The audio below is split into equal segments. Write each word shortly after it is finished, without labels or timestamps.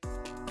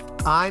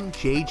I'm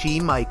J.G.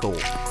 Michael,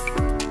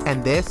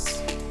 and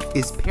this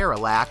is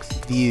Parallax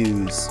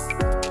Views.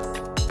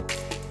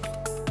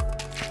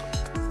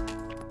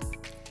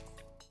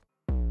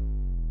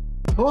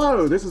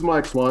 Hello, this is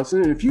Mike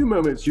Swanson. In a few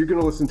moments, you're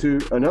going to listen to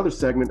another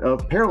segment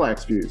of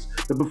Parallax Views.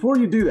 But before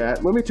you do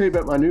that, let me tell you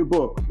about my new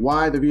book,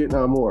 Why the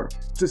Vietnam War.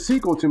 It's a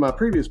sequel to my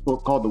previous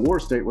book called The War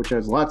State, which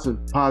has lots of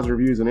positive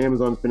reviews on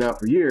Amazon. It's been out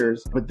for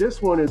years. But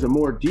this one is a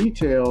more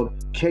detailed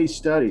case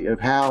study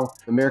of how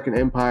American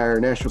empire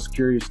and national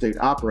security state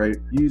operate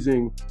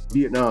using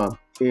Vietnam.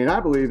 And I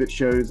believe it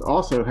shows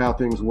also how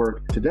things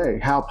work today,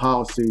 how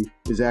policy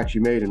is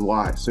actually made and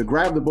why. So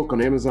grab the book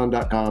on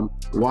Amazon.com,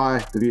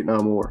 Why the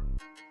Vietnam War.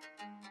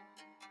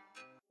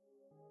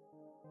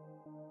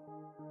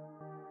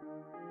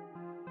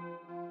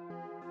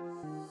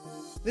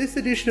 This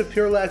edition of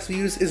Parallax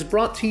Views is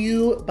brought to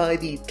you by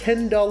the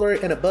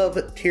 $10 and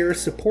above tier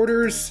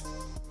supporters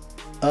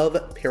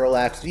of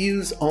Parallax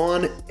Views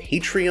on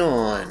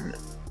Patreon.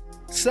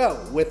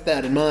 So, with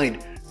that in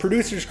mind,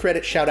 producers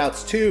credit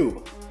shoutouts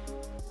to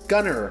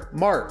Gunnar,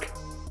 Mark,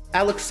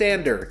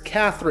 Alexander,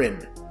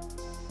 Catherine,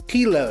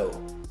 Tilo,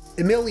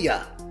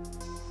 Emilia,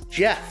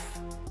 Jeff,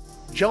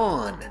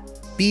 John,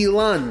 B.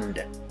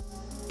 Lund,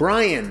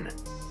 Brian,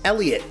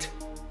 Elliot,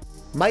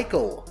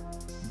 Michael,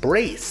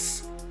 Brace,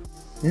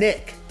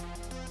 Nick,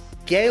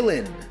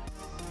 Galen,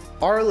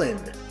 Arlen,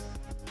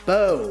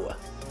 Bo,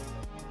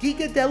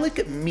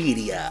 Gigadelic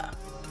Media,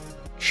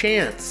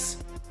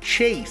 Chance,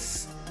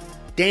 Chase,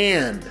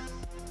 Dan,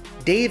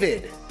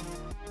 David,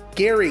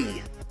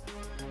 Gary,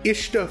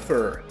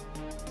 Ishtofer,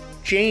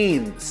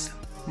 James,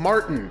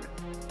 Martin,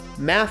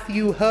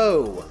 Matthew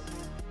Ho,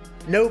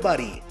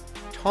 Nobody,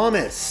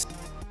 Thomas,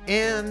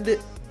 and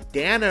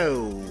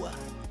Dano.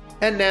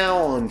 And now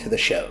on to the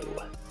show.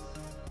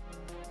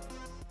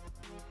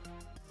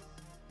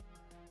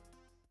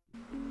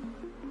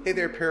 Hey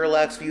there,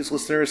 Parallax Views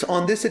listeners.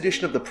 On this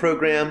edition of the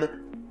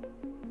program,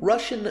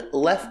 Russian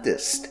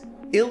leftist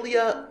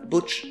Ilya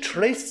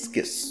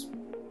Butrynskis,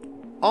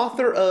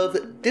 author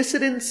of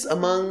Dissidents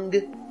Among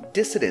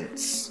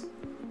Dissidents,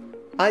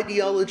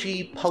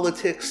 Ideology,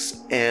 Politics,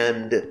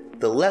 and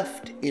the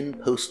Left in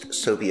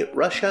Post-Soviet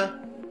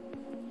Russia,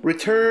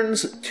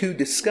 returns to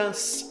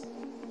discuss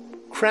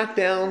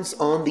crackdowns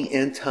on the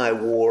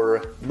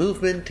anti-war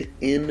movement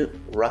in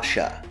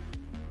Russia,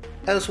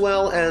 as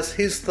well as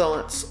his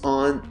thoughts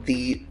on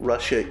the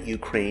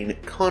Russia-Ukraine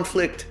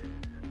conflict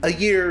a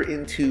year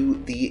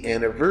into the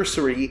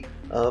anniversary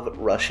of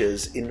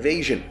Russia's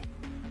invasion.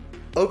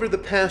 Over the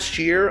past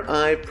year,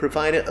 I've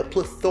provided a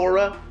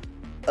plethora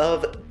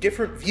of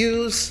different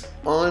views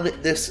on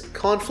this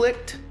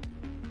conflict,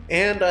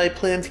 and I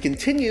plan to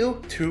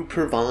continue to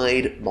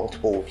provide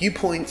multiple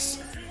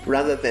viewpoints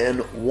rather than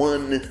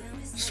one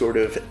sort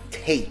of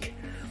take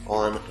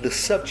on the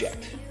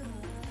subject.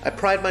 I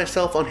pride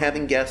myself on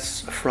having guests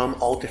from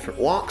all different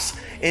walks,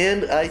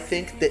 and I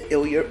think that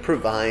Ilya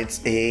provides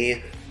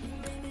a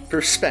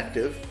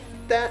perspective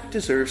that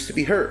deserves to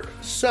be heard.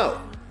 So,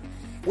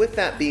 with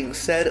that being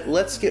said,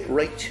 let's get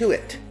right to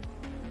it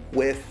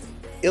with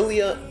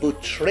Ilya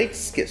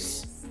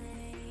Butrynskis.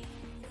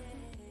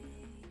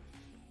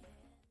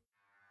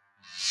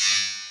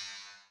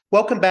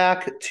 Welcome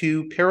back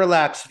to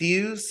Parallax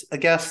Views, a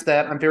guest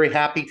that I'm very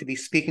happy to be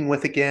speaking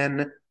with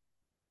again,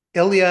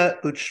 Ilya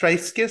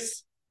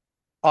Butrynskis,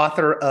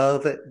 author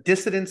of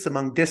Dissidents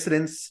Among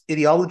Dissidents,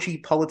 Ideology,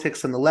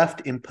 Politics, and the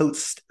Left in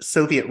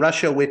Post-Soviet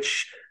Russia,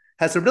 which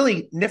has a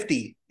really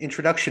nifty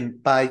introduction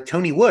by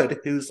Tony Wood,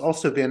 who's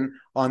also been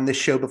on this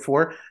show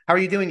before. How are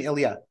you doing,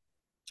 Ilya?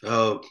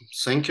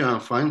 Thank you, I'm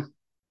fine.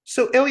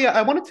 So, Ilya,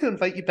 I wanted to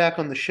invite you back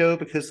on the show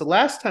because the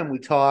last time we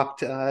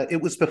talked, it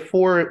was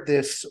before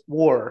this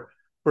war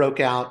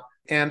broke out,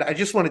 and I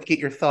just wanted to get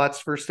your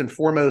thoughts first and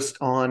foremost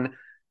on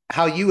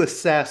how you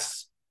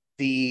assess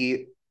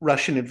the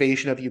Russian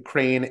invasion of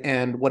Ukraine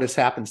and what has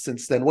happened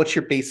since then. What's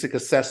your basic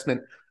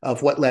assessment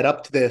of what led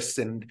up to this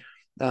and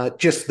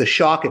just the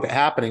shock of it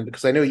happening?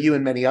 Because I know you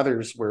and many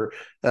others were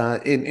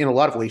in a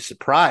lot of ways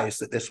surprised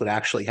that this would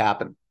actually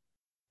happen.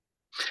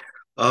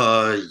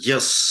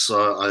 Yes,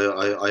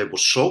 I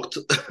was shocked.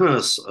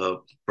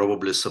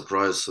 Probably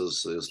surprise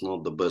is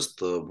not the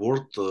best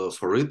word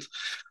for it,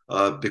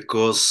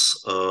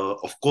 because,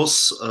 of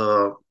course,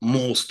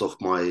 most of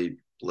my,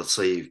 let's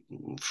say,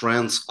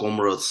 friends,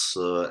 comrades,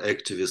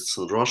 activists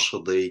in Russia,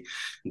 they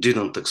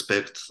didn't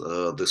expect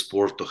this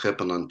war to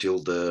happen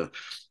until the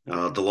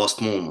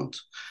last moment.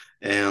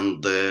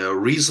 And the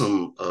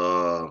reason,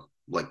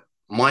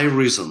 my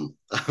reason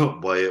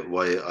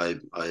why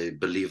I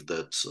believe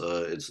that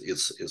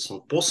it's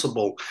not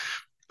possible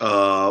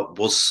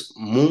was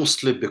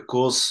mostly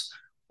because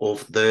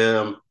of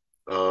the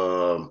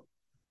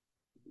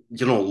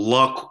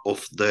lack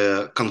of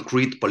the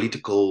concrete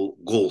political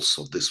goals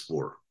of this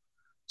war.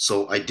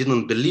 So I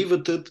didn't believe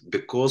it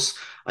because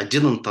I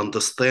didn't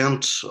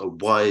understand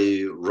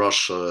why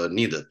Russia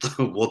needed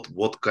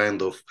what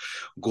kind of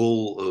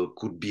goal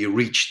could be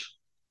reached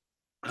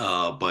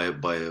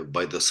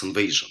by this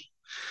invasion.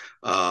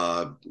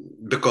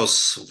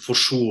 because for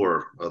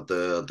sure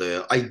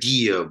the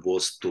idea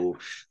was to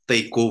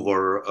take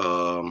over,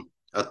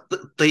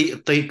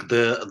 take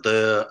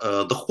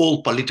the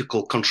whole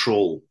political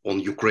control on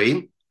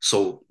Ukraine.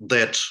 So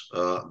that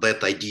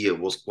idea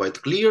was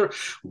quite clear,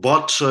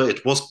 but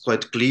it was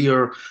quite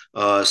clear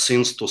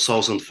since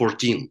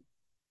 2014.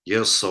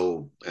 Yes,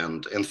 so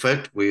and in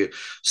fact we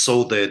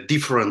saw the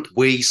different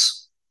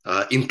ways,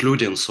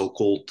 including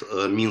so-called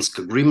Minsk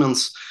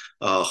agreements,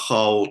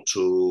 how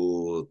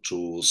to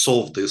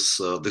solve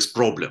this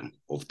problem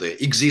of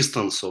the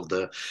existence of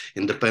the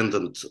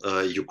independent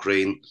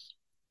Ukraine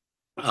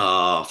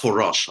for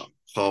Russia.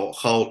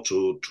 How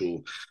to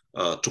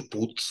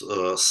put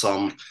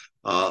some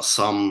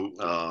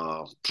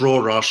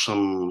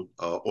pro-Russian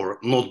or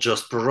not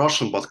just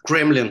pro-Russian but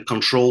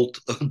Kremlin-controlled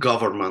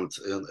government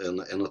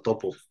in the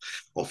top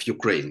of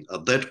Ukraine.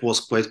 That was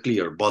quite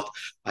clear, but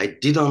I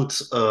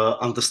didn't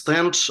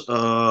understand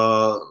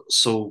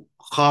so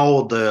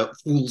how the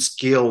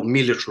full-scale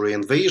military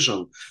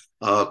invasion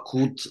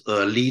could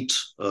lead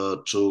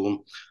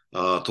to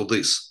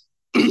this.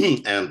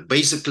 And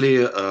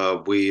basically,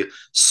 we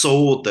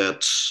saw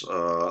that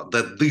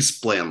that this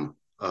plan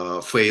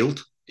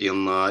failed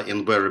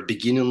in very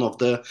beginning of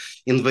the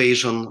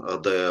invasion.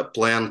 The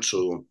plan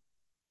to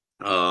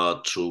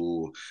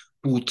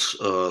put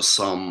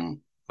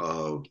some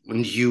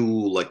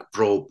new like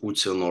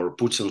pro-Putin or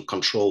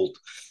Putin-controlled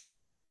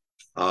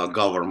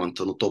government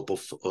on top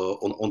of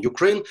on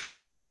Ukraine.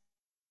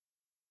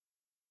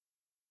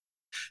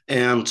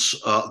 And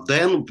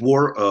then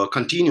war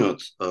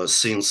continued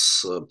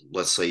since,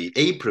 let's say,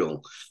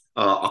 April,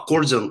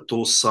 according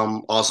to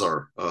some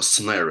other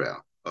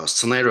scenario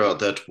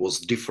that was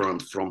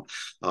different from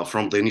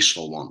the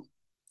initial one.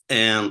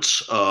 And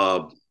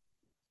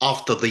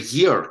after the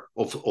year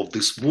of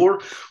this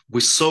war,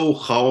 we saw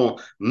how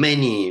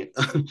many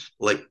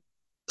like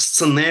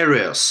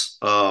scenarios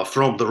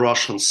from the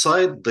Russian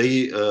side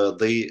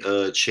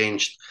they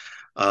changed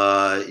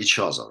each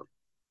other.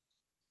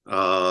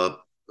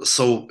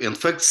 So, in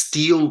fact,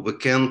 still we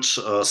can't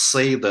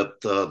say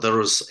that there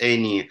is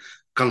any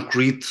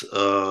concrete,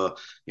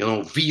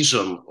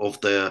 vision of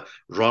the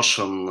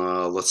Russian,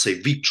 let's say,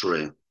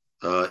 victory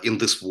in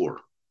this war.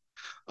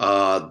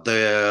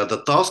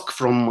 The task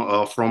from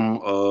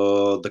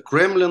the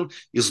Kremlin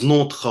is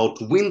not how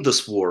to win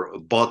this war,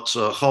 but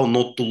how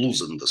not to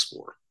lose in this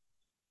war,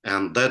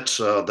 and that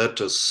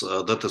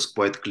is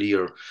quite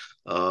clear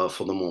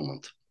for the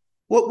moment.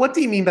 What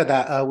do you mean by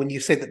that when you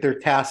say that their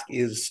task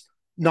is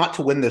not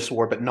to win this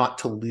war, but not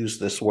to lose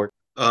this war?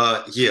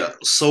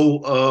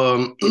 So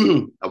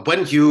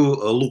when you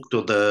look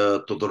to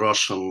the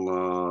Russian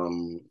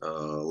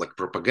like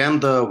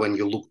propaganda, when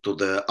you look to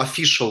the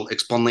official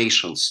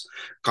explanations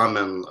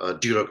coming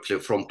directly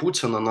from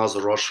Putin and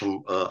other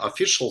Russian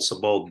officials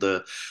about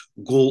the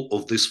goal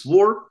of this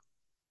war,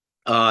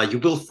 you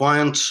will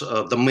find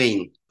the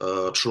main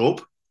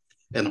trope.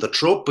 And the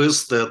trope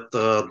is that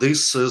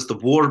this is the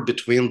war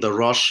between the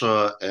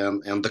Russia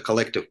and the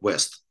collective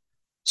West.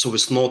 So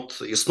it's not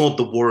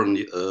the war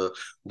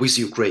with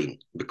Ukraine,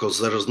 because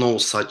there is no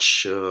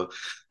such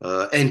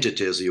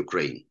entity as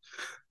Ukraine.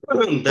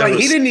 Right,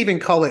 he didn't even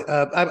call it.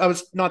 I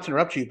was not to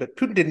interrupt you, but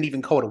Putin didn't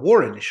even call it a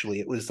war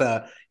initially. It was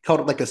called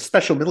it like a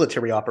special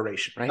military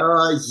operation, right?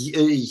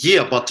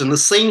 Yeah, but in the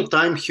same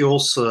time, he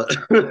also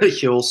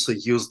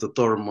used the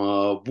term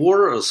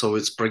war. So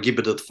it's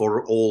prohibited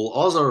for all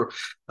other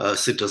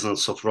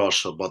citizens of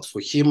Russia, but for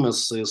him,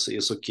 it's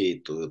okay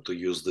to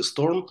use this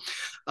term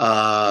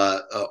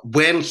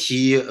when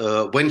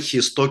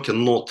he's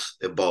talking not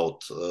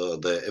about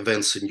the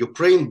events in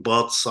Ukraine,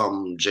 but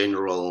some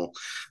general,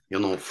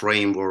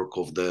 framework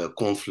of the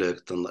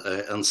conflict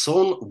and so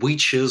on,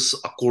 which is,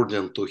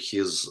 according to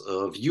his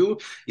view,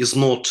 is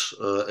not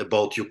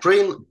about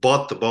Ukraine,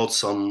 but about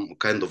some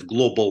kind of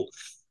global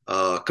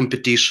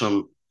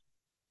competition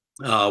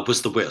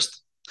with the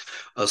West.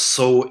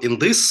 So, in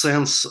this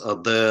sense,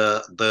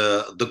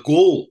 the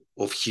goal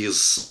of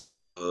his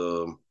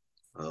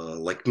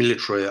like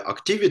military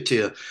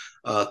activity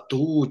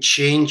to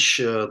change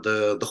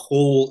the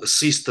whole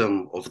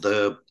system of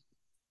the,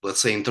 let's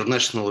say,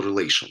 international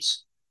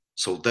relations.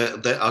 So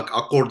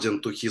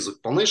according to his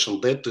explanation,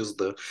 that is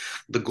the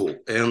goal.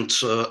 And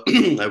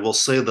I will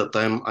say that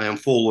I am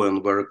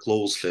following very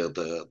closely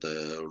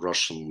the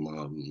Russian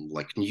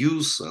like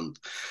news and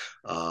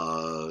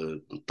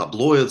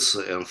tabloids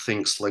and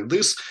things like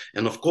this.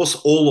 And of course,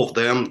 all of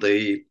them,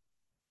 they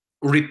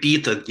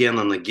repeat again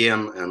and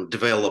again and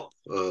develop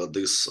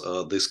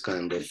this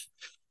kind of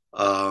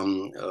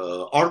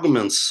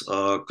arguments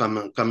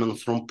coming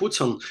from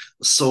Putin.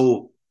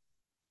 So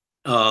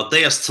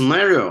their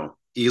scenario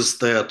is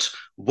that,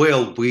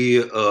 well,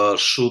 we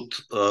should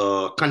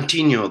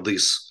continue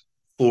this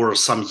for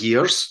some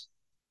years.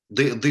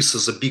 This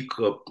is a big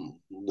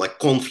like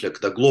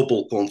conflict, a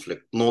global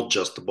conflict, not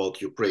just about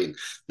Ukraine,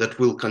 that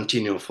will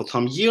continue for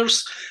some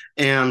years.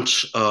 And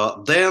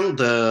then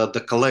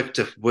the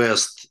collective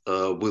West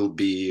will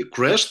be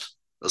crashed.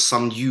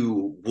 Some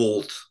new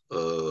world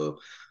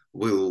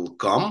will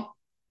come.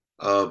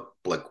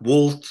 like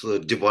world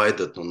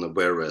divided on the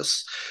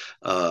various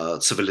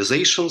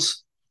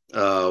civilizations,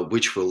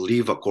 which will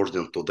live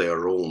according to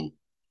their own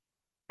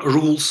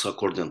rules,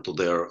 according to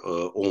their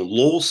own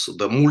laws,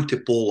 the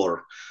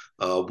multipolar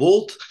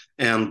world,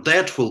 and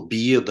that will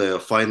be the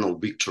final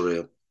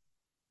victory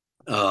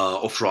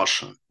of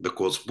Russia,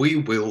 because we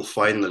will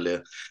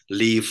finally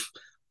live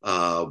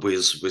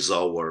with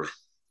our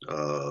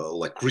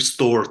like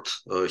restored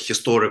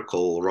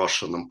historical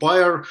Russian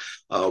Empire,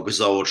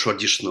 with our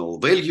traditional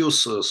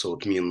values. So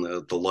it means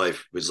the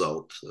life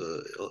without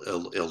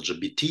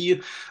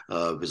LGBT,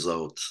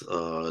 without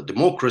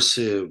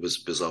democracy,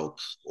 without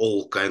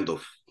all kind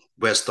of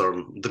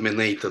Western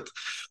dominated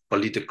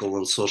political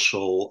and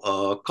social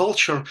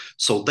culture.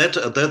 So that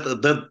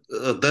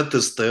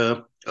is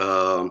the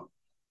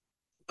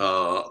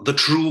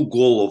true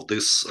goal of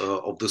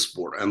this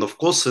war. And of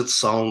course, it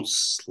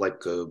sounds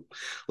like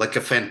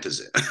a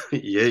fantasy.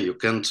 Yeah, you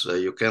can't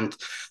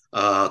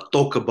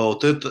talk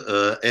about it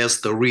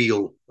as the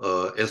real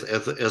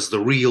as the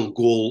real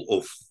goal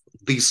of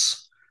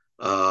this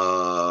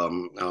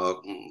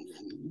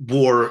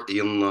war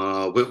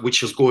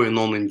which is going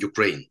on in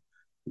Ukraine,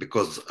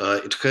 because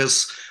it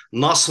has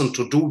nothing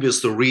to do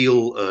with the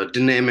real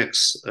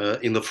dynamics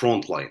in the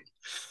front line.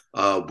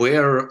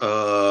 Where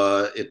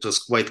it is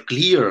quite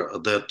clear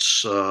that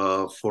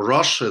for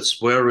Russia it's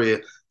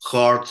very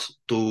hard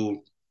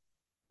to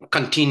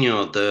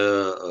continue the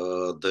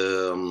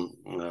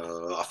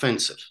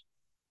offensive.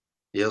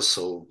 Yes,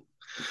 so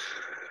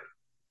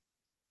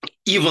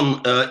even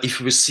if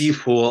we see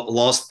for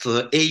last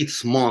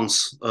 8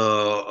 months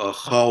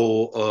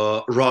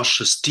how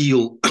Russia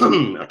still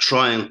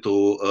trying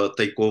to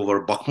take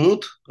over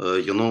Bakhmut,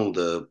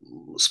 the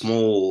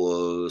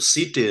small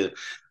city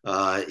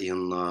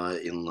in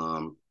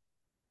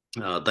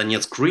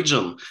Donetsk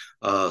region.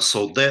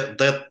 So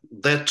that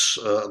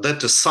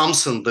is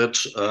something that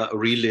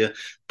really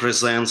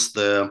presents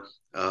the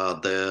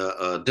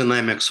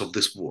dynamics of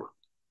this war.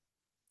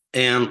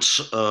 And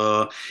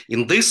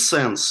in this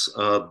sense,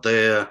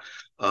 the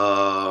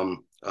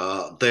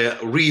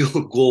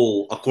real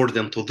goal,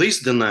 according to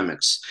these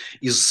dynamics,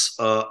 is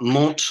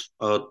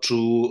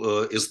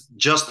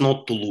just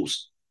not to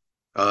lose.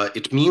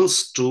 It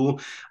means to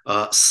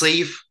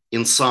save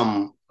in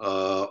some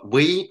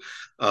way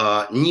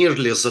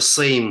nearly the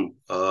same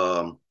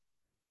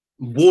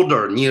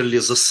border, nearly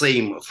the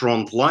same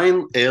front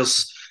line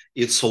as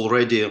it's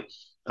already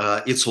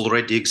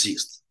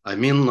exists. I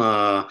mean,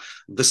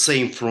 the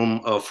same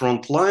from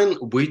front line,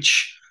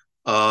 which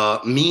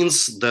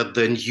means that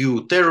the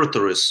new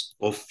territories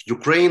of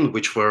Ukraine,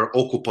 which were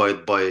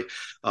occupied by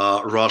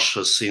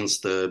Russia since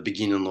the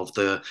beginning of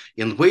the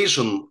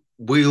invasion,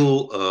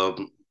 will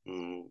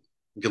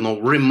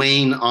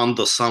remain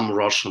under some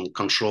Russian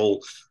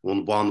control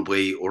in one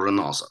way or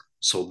another.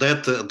 So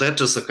that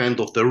is a kind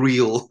of the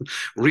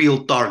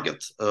real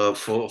target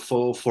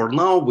for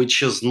now,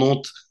 which is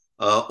not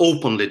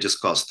openly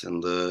discussed in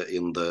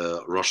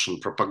the Russian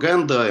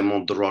propaganda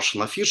among the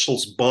Russian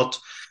officials, but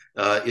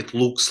it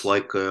looks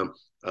like a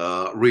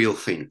real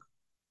thing.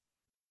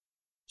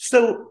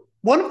 So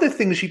one of the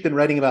things you've been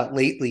writing about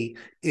lately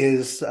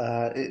is,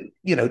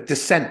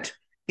 dissent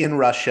in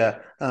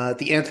Russia,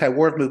 the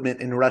anti-war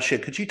movement in Russia.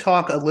 Could you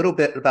talk a little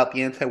bit about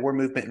the anti-war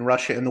movement in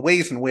Russia and the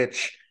ways in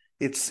which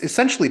it's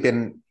essentially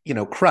been,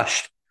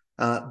 crushed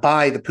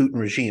by the Putin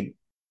regime?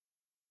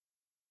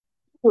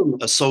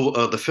 So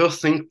the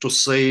first thing to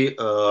say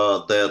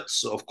that,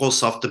 of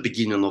course, after the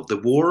beginning of the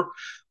war,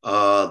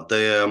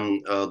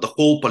 the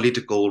whole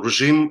political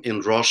regime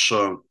in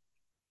Russia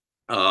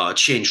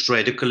changed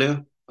radically.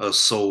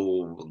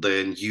 So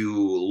the new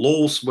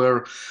laws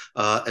were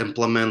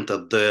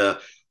implemented.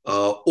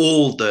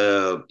 All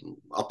the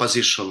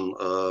opposition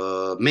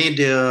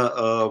media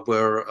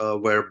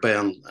were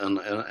banned,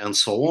 and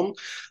so on.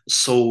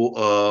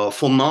 So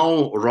for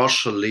now,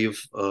 Russia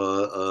lives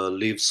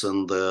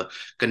in the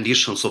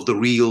conditions of the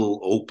real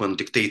open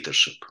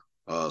dictatorship.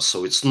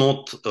 So it's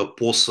not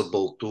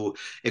possible to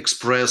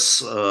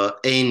express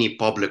any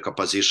public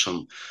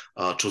opposition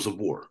to the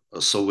war.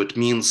 So it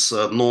means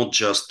not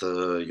just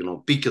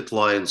picket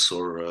lines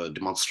or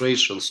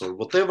demonstrations or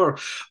whatever,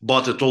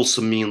 but it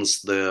also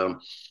means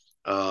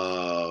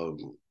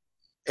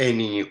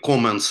any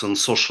comments on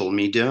social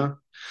media.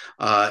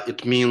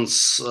 It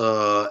means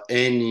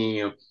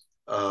any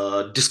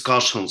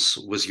discussions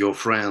with your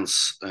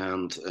friends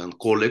and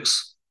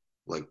colleagues,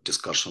 like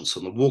discussions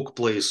in the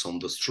workplace, on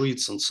the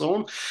streets, and so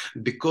on,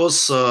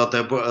 because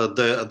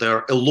there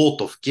are a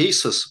lot of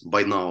cases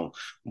by now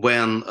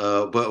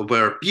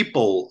where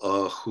people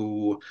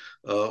who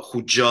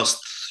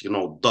just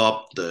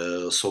dubbed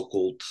the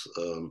so-called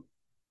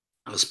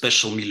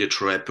special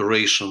military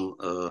operation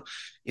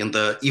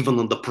even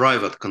in the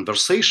private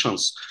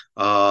conversations,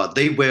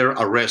 they were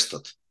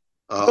arrested.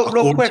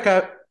 Real quick,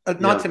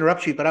 not to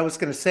interrupt you, but I was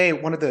going to say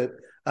one of the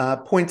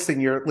points in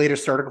your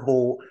latest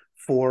article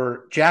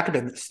for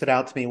Jacobin that stood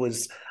out to me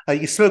was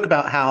you spoke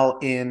about how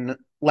in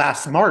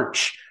last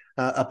March,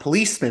 a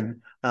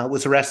policeman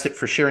was arrested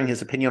for sharing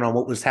his opinion on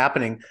what was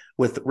happening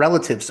with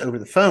relatives over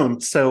the phone.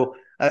 So,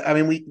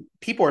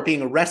 people are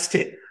being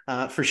arrested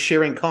for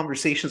sharing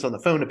conversations on the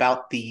phone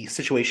about the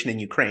situation in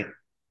Ukraine.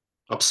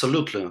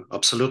 Absolutely,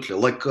 absolutely.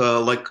 Like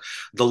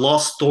the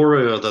last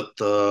story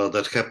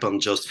that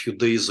happened just a few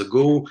days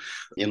ago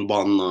in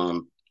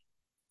one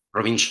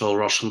provincial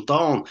Russian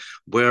town,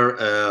 where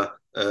a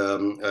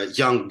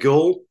young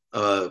girl,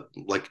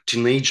 like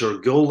teenager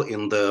girl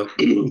in the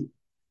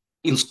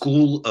in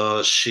school,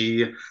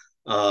 she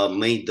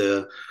made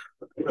a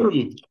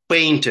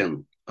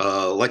painting,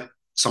 like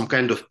some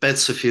kind of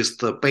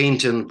pacifist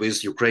painting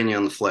with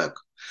Ukrainian flag.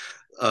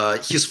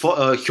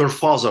 Her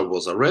father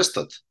was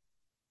arrested,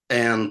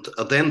 and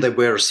then they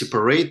were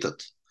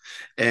separated,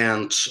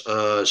 and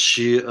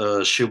she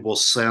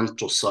was sent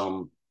to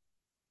some,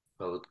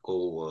 I would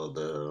call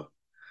the,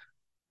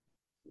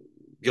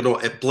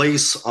 a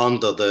place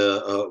under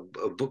the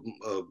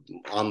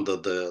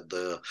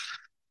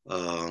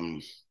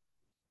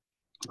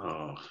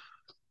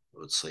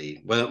let's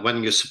say,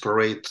 when you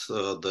separate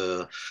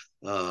the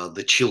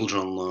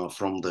children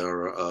from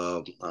their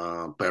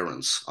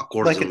parents,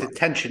 according, like a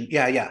detention.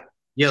 Yeah.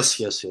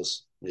 Yes.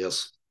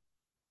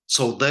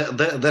 So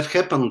that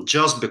happened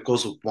just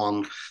because of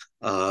one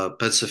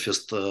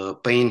pacifist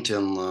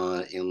painting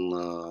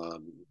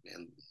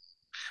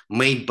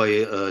made by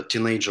a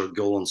teenager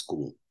girl in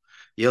school.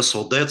 Yeah,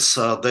 so that's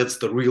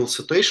the real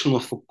situation.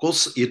 Of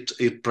course,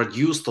 it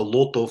produced a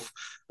lot of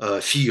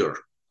fear,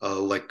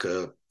 like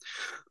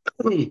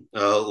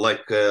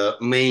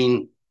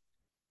main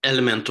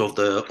element of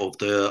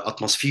the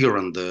atmosphere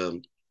and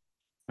the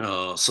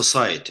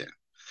society.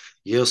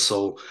 Yeah,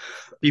 so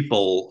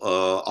people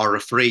are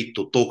afraid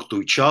to talk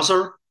to each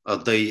other.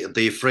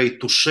 They afraid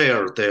to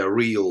share their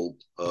real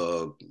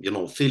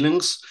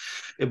feelings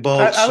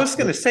about. I was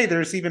going to say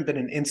there's even been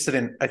an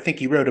incident. I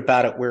think you wrote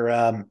about it where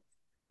a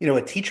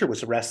teacher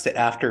was arrested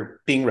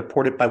after being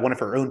reported by one of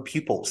her own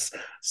pupils.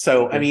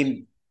 So I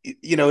mean,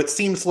 it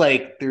seems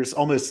like there's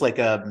almost like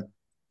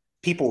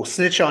people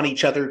snitch on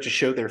each other to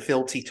show their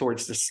fealty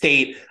towards the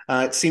state.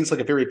 It seems like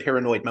a very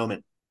paranoid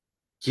moment.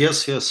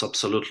 Yes,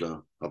 absolutely.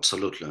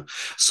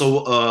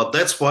 So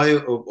that's why,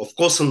 of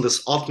course, in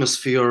this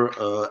atmosphere,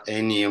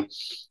 any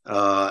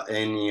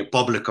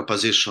public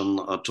opposition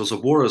to the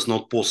war is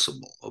not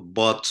possible.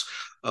 But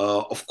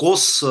of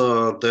course,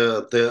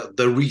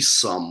 there is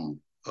some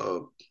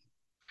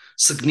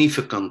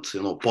significant,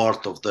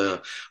 part of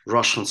the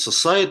Russian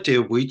society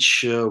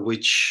which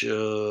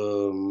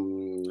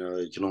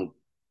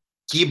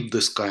keep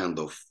this kind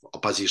of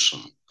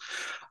opposition,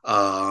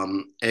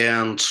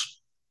 and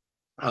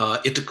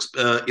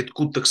it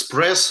could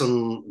express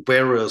in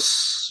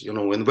various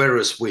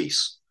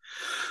ways,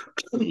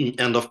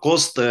 and of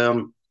course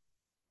the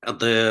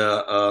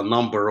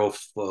number of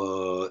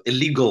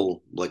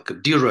illegal, like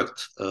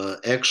direct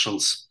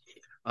actions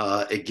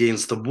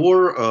against the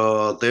war,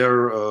 they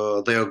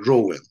are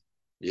growing.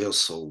 Yes,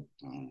 so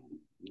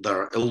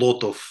there are a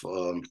lot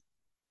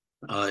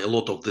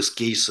of these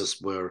cases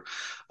where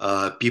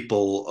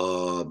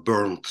people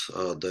burned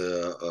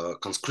the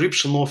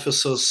conscription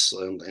offices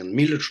and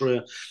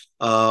military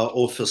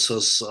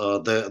offices.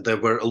 There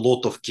were a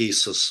lot of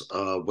cases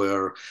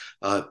where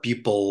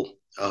people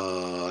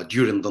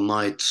during the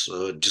night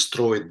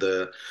destroyed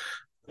the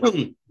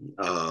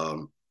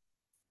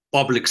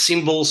public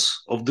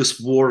symbols of this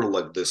war,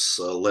 like this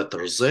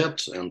letter Z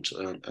and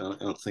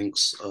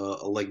things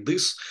like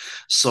this.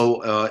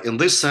 So in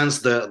this sense,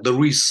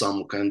 there is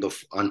some kind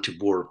of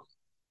anti-war,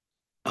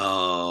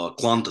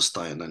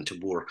 clandestine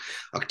anti-war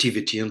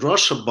activity in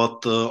Russia,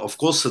 but of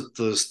course it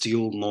is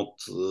still not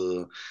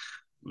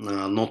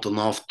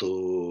enough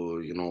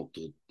to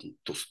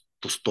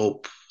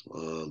stop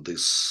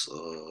this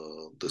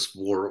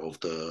war of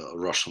the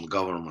Russian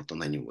government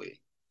in any way.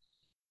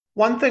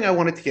 One thing I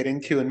wanted to get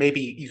into, and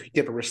maybe you could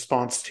give a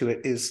response to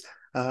it, is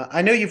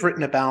I know you've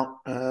written about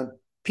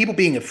people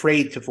being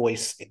afraid to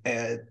voice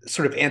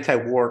sort of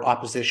anti-war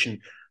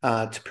opposition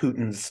to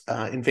Putin's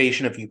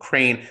invasion of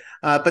Ukraine.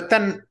 But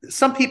then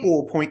some people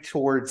will point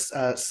towards,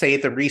 say,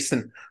 the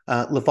recent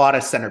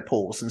Levada Center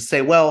polls and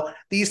say, well,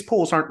 these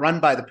polls aren't run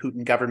by the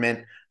Putin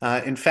government.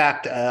 In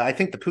fact, I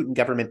think the Putin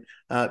government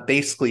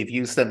basically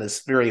views them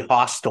as very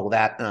hostile,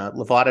 that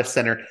Levada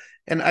Center.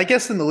 And I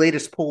guess in the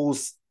latest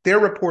polls, they're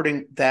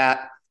reporting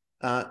that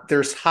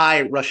there's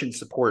high Russian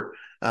support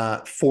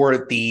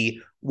for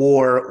the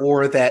war,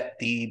 or that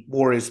the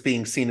war is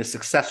being seen as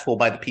successful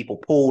by the people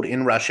polled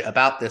in Russia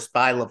about this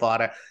by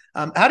Levada.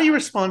 How do you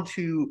respond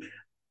to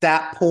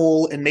that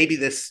poll, and maybe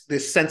this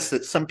sense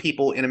that some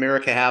people in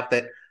America have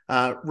that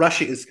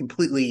Russia is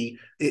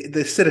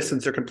the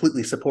citizens are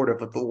completely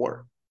supportive of the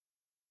war?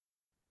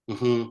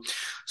 Mm-hmm.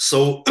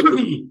 So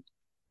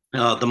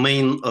the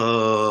main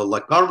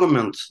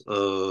argument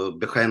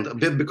behind,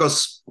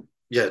 because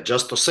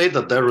just to say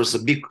that there is a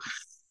big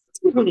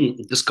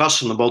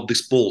discussion about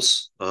these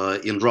polls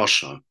in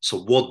Russia.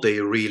 So what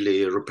they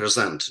really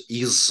represent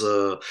is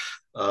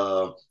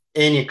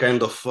any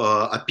kind of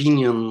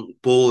opinion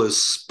poll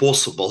is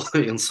possible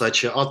in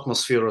such an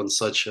atmosphere, in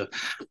such a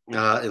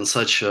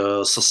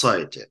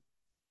society.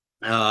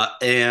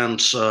 And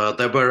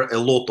there were a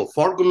lot of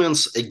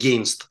arguments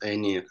against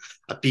any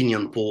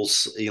opinion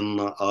polls in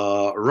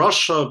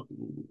Russia.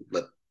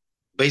 But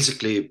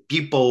basically,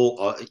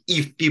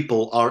 if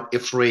people are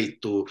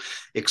afraid to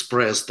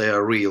express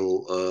their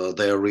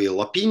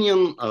real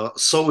opinion,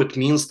 so it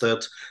means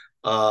that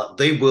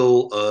they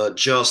will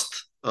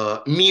just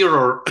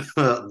mirror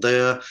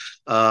the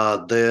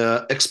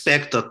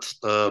expected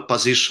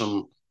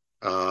position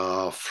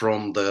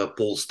from the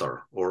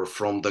pollster or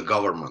from the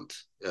government.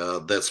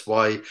 That's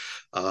why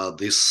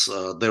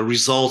the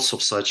results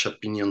of such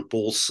opinion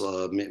polls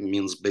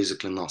means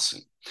basically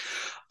nothing.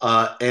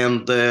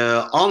 And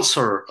the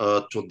answer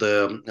to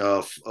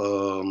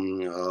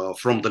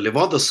from the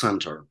Levada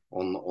Center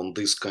on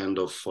this kind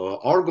of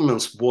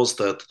arguments was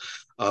that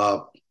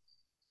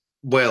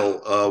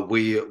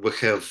we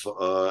have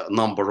a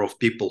number of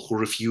people who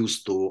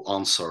refuse to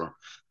answer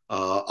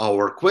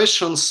our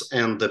questions,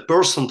 and the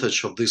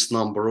percentage of this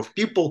number of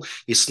people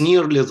is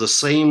nearly the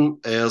same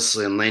as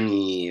in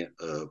any,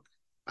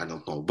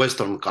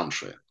 Western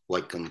country.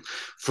 Like in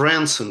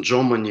France, in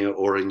Germany,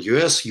 or in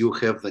US, you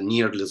have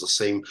nearly the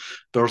same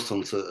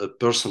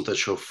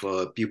percentage of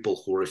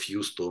people who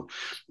refuse to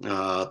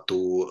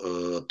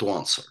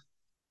answer.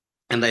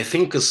 And I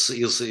think is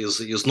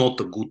not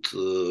a good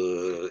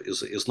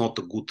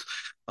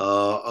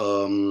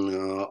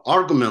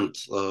argument,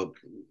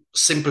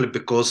 simply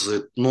because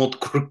it not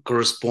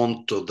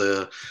correspond to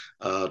the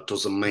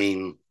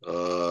main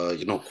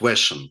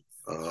question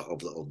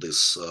of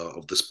this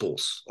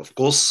polls. Of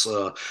course,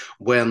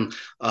 when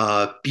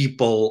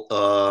people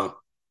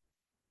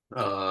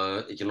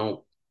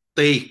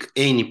take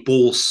any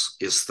polls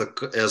as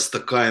a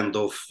kind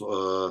of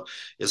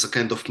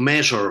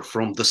measure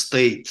from the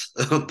state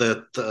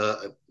that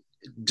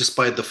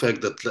despite the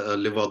fact that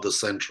Levada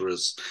Center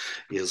is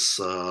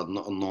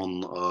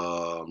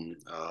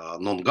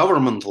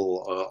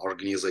non-governmental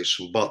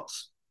organization, but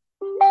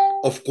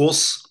of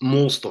course,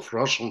 most of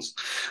Russians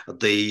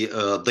they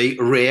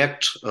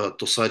react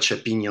to such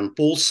opinion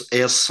polls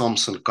as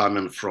something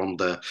coming from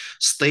the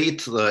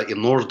state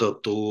in order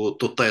to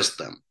test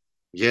them.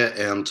 Yeah,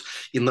 and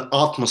in the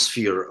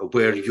atmosphere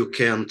where you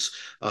can't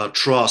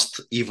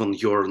trust even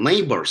your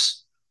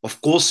neighbors,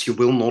 of course you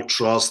will not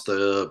trust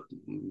the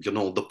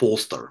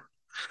pollster.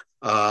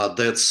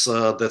 That's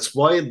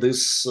why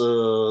this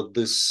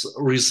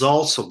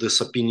results of this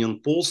opinion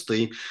polls,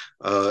 they,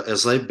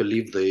 as I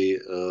believe, they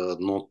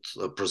not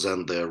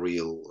present the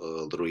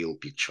real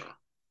picture.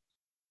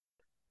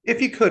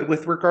 If you could,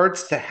 with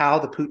regards to how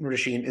the Putin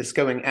regime is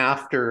going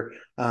after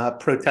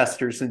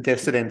protesters and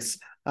dissidents,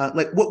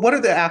 like what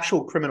are the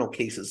actual criminal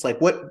cases?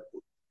 Like what?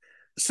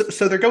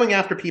 So they're going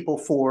after people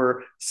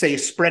for, say,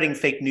 spreading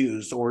fake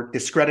news or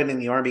discrediting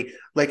the army.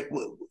 Like,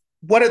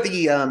 what are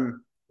the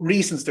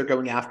reasons they're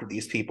going after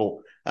these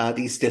people,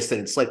 these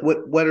dissidents? Like,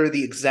 what are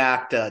the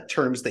exact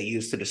terms they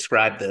use to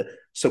describe the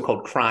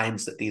so-called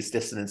crimes that these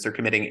dissidents are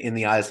committing in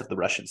the eyes of the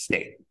Russian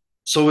state?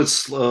 So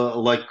it's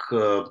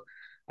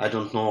I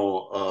don't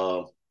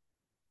know.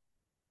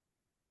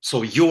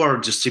 So you are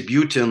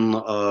distributing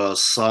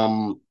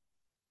some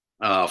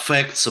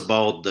facts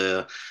about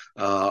the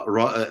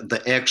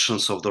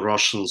actions of the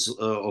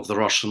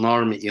Russian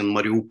army in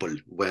Mariupol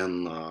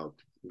when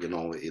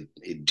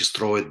it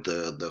destroyed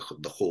the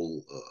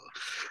whole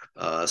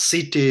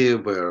city,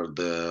 where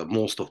the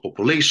most of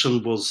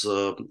population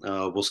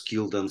was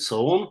killed and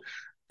so on.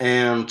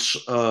 And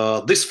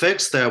these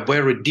facts, they are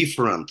very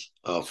different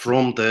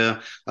from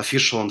the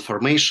official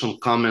information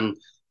coming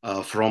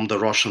from the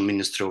Russian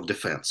Ministry of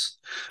Defense.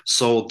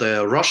 So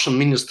the Russian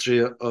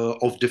Ministry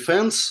of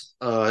Defense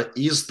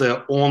is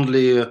the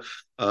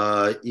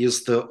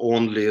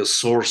only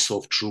source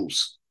of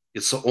truth.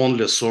 It's the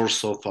only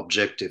source of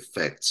objective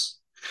facts.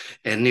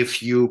 And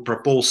if you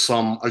propose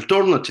some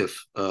alternative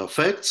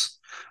facts,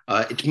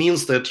 it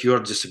means that you are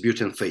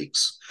distributing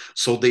fakes.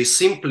 So they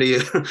simply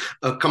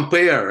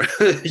compare,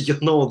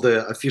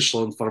 the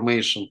official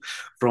information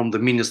from the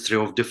Ministry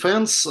of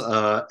Defense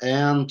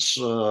and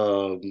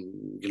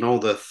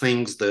the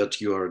things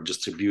that you are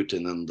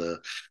distributing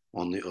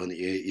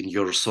in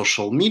your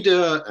social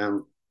media,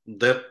 and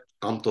that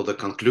come to the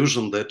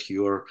conclusion that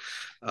you're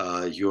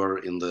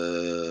in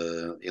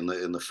the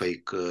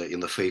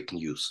fake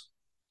news.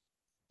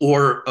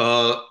 Or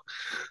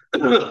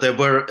there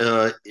were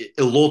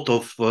a lot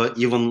of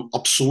even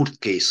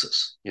absurd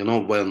cases,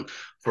 when,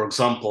 for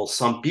example,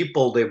 some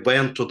people, they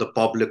went to the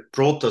public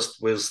protest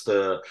with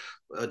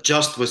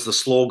just with the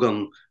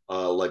slogan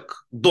like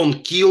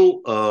 "Don't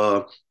kill,"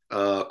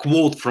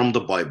 quote from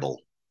the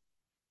Bible,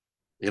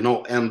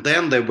 and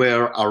then they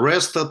were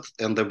arrested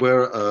and they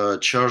were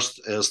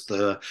charged as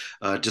the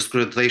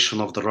discreditation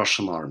of the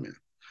Russian army.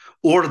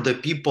 Or the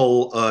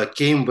people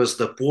came with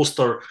the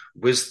poster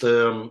with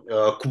the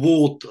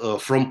quote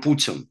from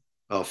Putin,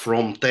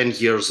 from 10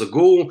 years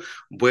ago,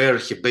 where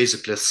he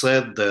basically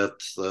said that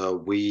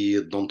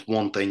we don't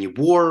want any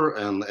war,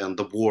 and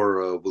the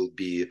war will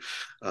be,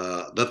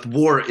 that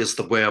war is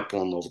the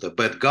weapon of the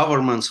bad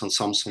governments and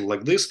something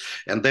like this.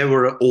 And they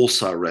were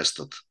also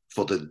arrested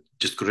for the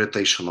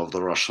discreditation of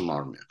the Russian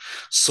army.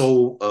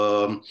 So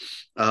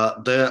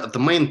the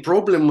main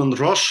problem in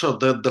Russia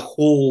that the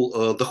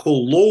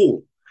whole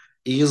law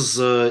is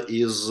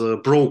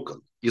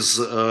broken.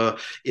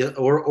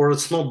 Or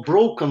it's not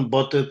broken,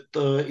 but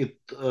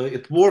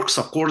it works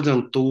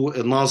according to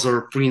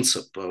another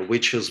principle,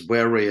 which is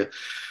very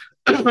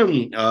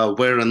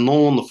very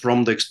known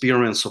from the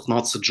experience of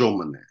Nazi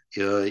Germany.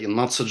 In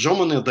Nazi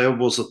Germany, there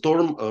was a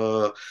term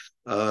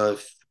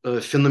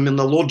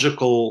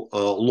phenomenological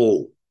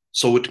law.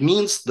 So it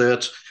means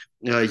that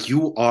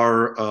you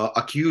are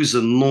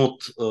accusing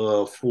not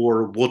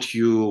for what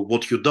you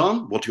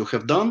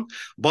have done,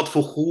 but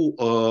for who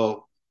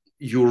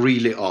you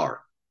really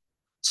are.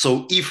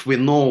 So if we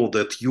know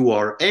that you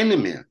are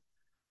enemy,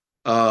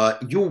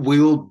 you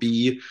will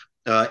be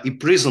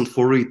imprisoned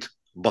for it,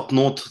 but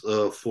not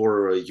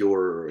for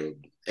your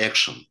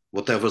action,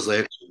 whatever the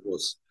action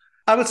was.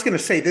 I was going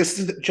to say this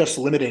isn't just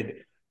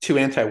limited to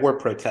anti-war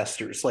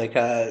protesters. Like,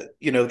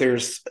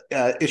 there's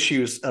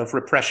issues of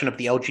repression of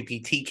the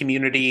LGBT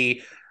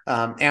community,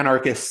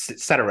 anarchists,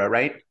 etc.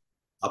 Right?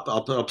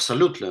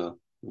 Absolutely.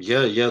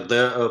 Yeah.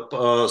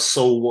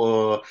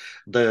 So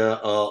the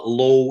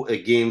law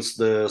against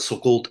the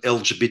so-called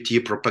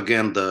LGBT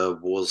propaganda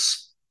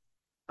was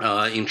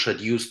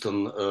introduced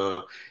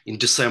in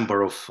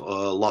December of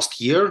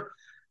last year,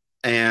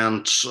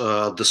 and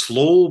this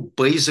law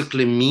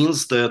basically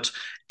means that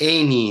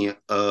any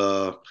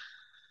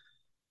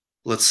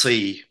let's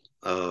say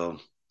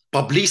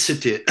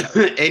publicity,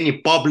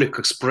 any public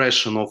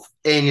expression of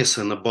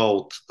anything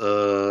about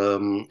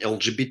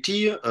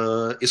LGBT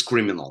is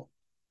criminal.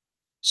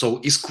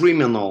 So it's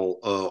criminal,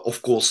 of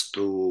course,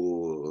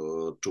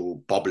 to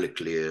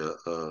publicly,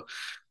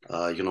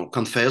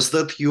 confess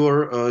that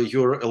you're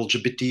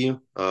LGBT.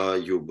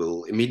 You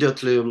will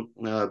immediately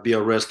be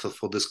arrested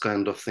for this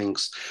kind of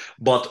things.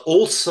 But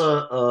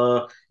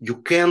also,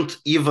 you can't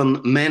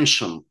even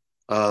mention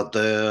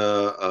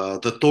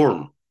the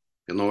term,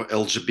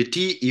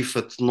 LGBT, if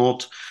it's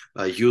not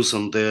used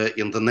in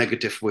the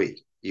negative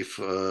way. If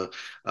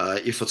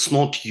it's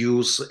not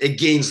used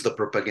against the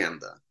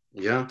propaganda.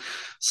 Yeah,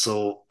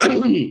 so so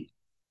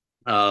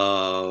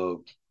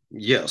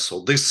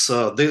this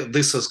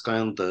is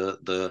kind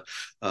of the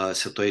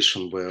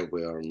situation where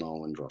we are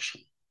now in Russia.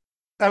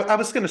 I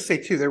was going to say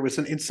too, there was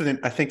an incident,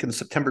 I think, in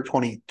September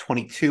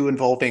 2022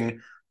 involving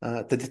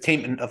the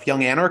detainment of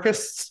young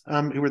anarchists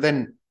who were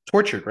then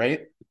tortured,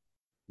 right?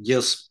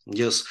 Yes.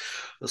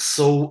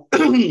 So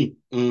during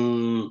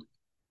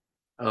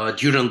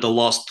the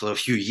last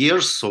few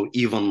years, so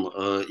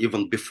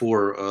even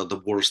before the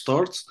war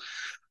starts,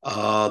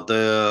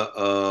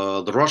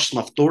 the Russian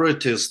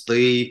authorities,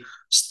 they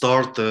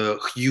start a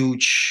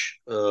huge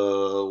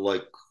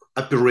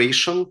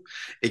operation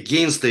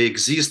against the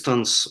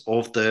existence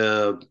of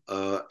the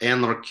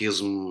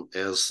anarchism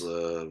as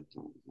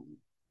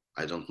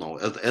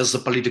as a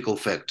political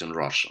fact in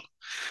Russia.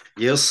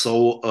 Yes,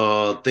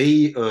 so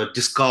they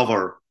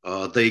discover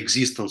the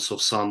existence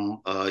of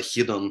some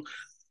hidden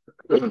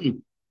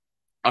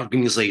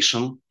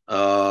organization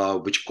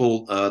which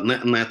called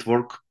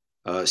network.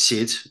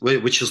 Сеть,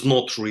 which is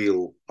not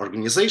real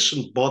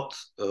organization, but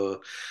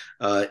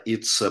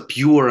it's a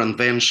pure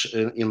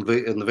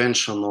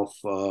invention of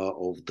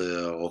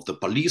the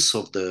police,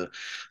 of the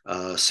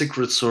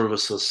secret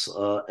services,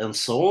 and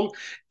so on.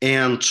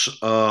 And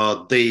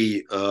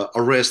they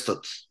arrested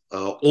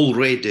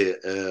already,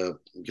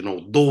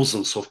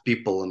 dozens of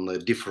people in the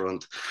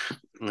different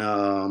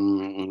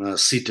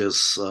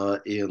cities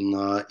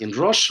in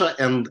Russia,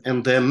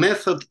 and their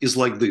method is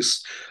like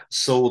this.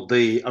 So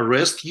they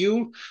arrest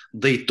you,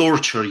 they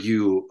torture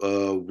you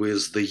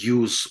with the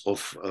use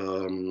of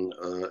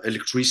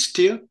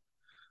electricity.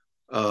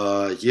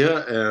 And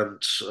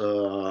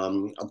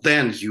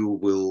then you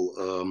will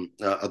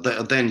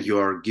then you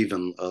are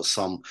given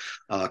some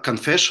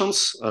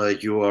confessions.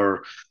 You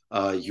are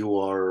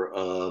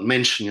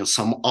mentioning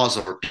some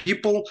other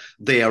people.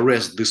 They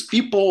arrest these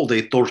people.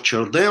 They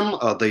torture them.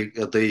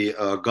 They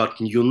got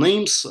new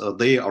names.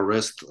 They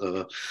arrest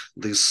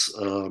these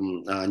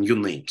new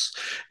names,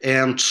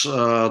 and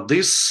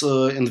this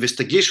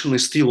investigation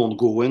is still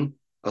ongoing.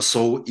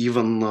 So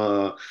even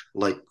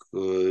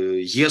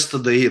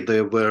yesterday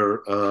there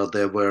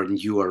were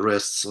new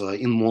arrests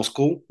in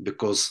Moscow,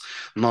 because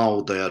now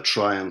they are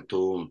trying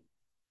to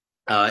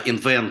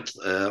invent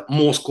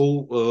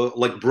Moscow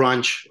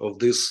branch of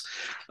this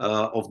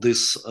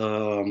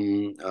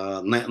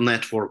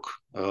network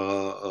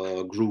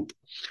group.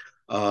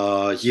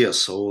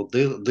 So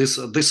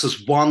this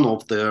is one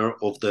of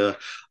the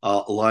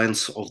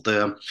lines of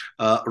the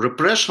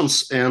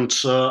repressions, and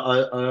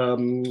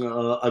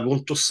I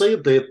want to say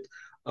that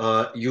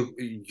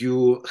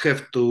you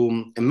have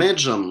to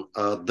imagine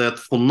that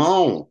for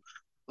now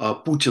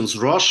Putin's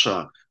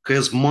Russia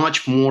has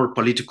much more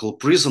political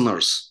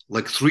prisoners,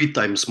 like 3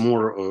 times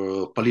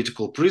more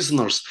political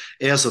prisoners,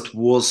 as it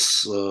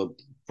was,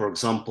 for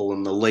example,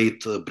 in the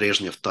late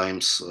Brezhnev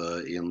times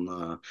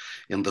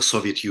in the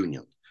Soviet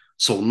Union.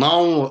 So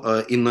now,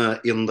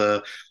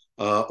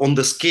 on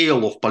the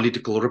scale of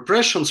political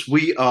repressions,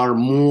 we are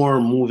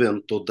more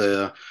moving to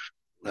the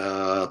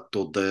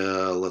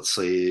let's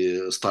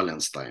say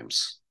Stalin's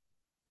times.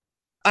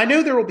 I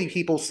know there will be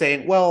people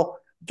saying, well,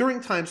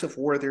 during times of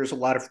war, there's a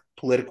lot of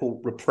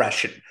political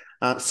repression.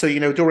 So,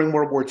 during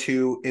World War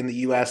II in the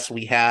US,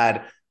 we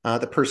had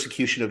the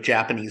persecution of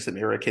Japanese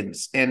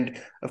Americans. And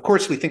of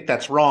course, we think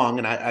that's wrong.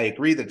 And I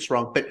agree that it's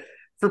wrong. But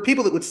for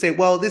people that would say,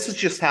 well, this is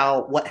just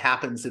what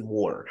happens in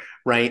war,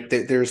 right?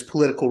 There's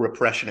political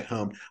repression at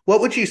home.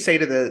 What would you say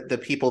to the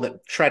people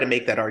that try to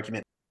make that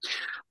argument?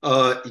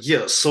 I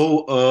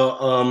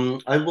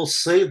will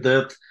say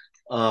that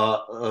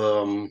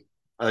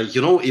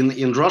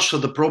in Russia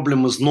the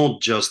problem is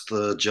not just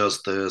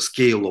the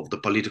scale of the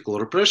political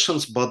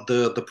repressions, but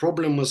the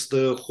problem is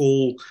the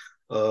whole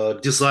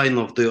design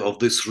of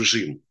this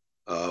regime,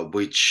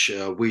 which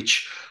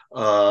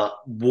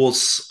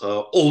was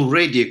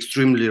already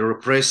extremely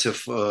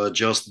repressive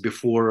just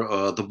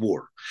before the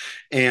war.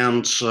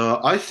 And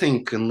I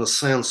think, in the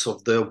sense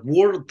of the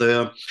war,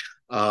 the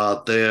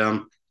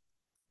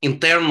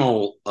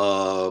internal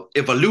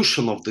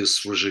evolution of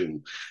this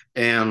regime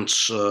and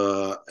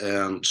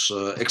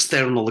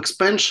external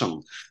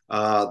expansion,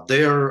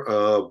 they're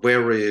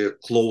very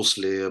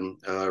closely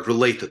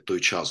related to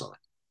each other.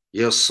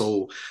 Yes,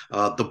 so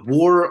the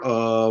war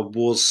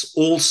was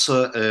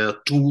also a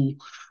tool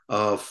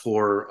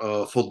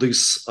for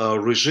this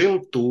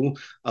regime to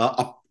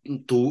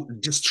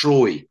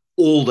destroy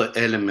all the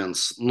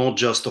elements, not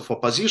just of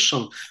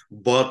opposition,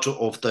 but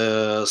of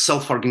the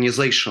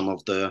self-organization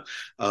of the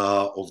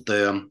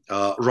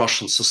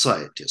Russian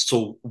society.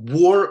 So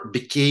war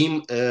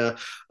became a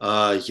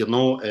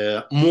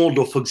mode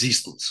of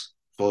existence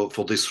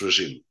for this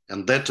regime,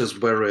 and that is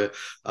very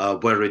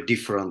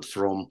different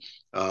from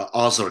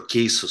other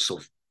cases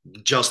of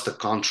just a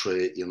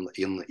country in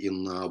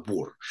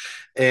war.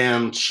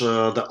 And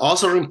the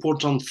other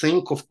important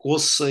thing, of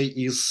course,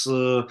 is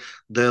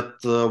that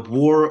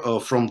war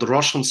from the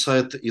Russian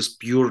side is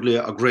purely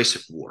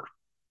aggressive war.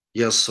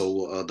 Yes,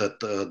 so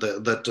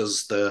that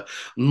is the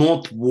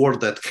not war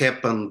that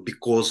happened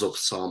because of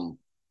some,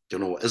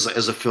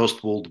 as a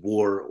First World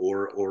War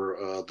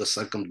or the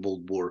Second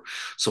World War.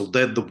 So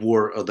that the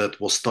war that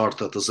was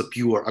started as a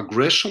pure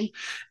aggression,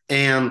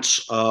 and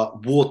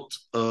what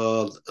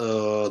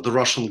the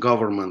Russian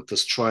government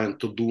is trying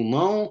to do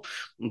now,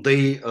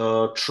 they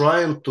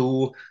trying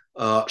to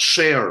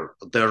share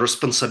their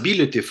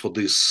responsibility for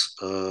this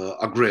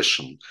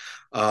aggression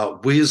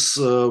with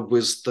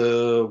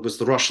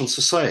the Russian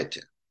society.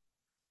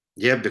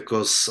 Yeah,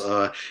 because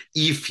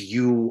if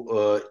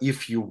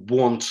you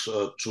want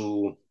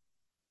to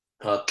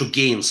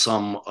gain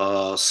some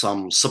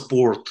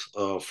support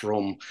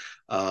from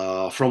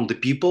the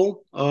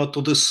people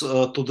to this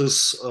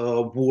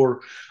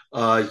war,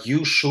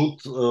 you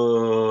should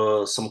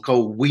somehow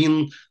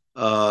win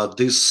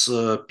these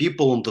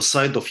people on the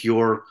side of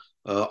your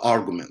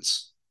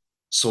arguments.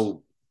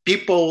 So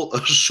people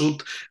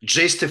should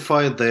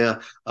justify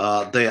their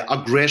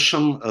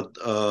aggression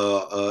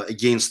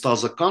against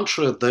other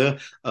country, the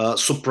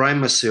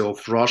supremacy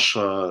of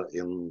Russia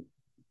in,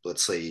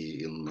 let's say,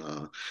 in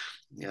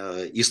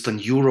Eastern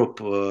Europe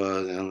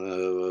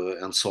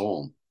and so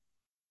on.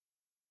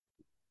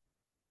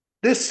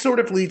 This sort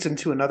of leads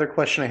into another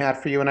question I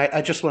had for you, and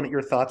I just wanted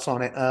your thoughts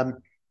on it.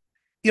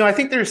 I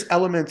think there's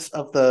elements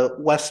of the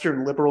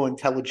Western liberal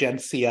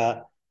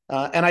intelligentsia,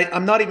 and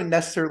I'm not even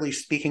necessarily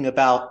speaking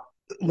about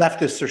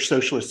leftists or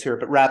socialists here,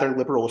 but rather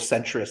liberal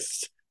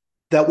centrists,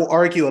 that will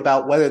argue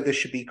about whether this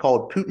should be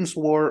called Putin's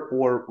war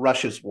or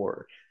Russia's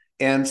war.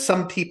 And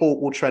some people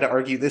will try to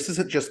argue this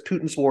isn't just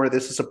Putin's war,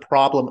 this is a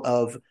problem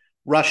of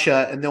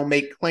Russia, and they'll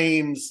make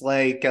claims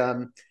like,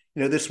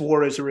 this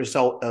war is a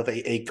result of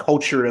a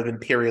culture of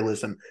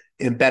imperialism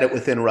embedded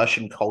within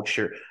Russian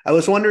culture. I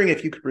was wondering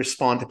if you could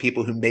respond to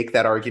people who make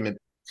that argument.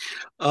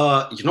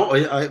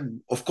 I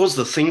of course,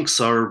 the things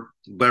are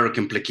very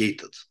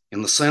complicated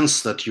in the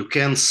sense that you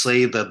can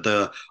say that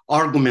the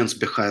arguments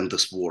behind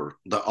this war,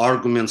 the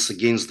arguments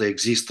against the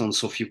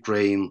existence of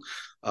Ukraine,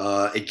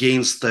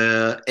 against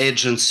the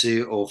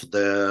agency of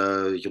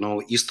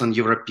the Eastern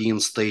European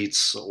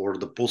states or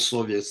the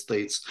post-Soviet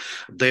states,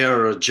 they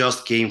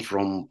just came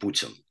from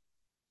Putin.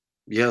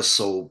 Yes,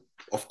 so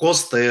of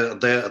course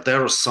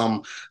there is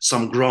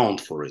some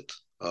ground for it.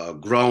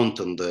 Ground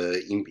in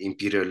the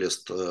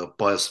imperialist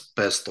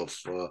past of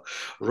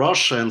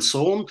Russia and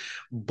so on.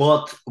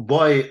 But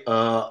why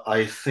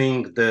I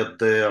think that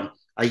the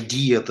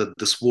idea that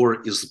this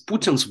war is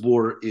Putin's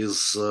war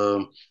is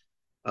a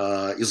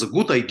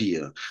good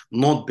idea,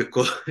 not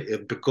because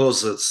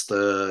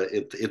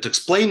it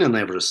explaining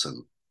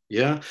everything,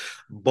 yeah,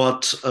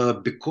 but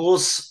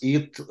because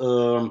it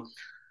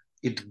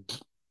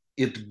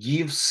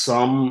gives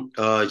some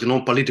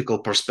political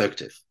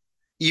perspective.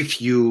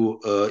 if you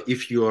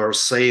are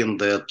saying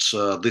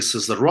that this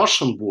is a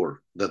Russian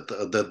war, that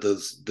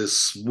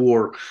this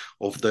war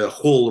of the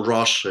whole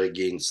Russia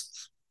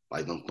against,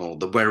 I don't know,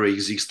 the very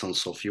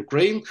existence of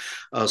Ukraine,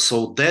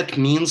 so that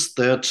means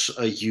that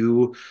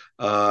you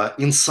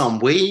in some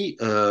way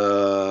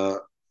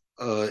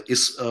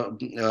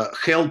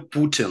help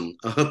Putin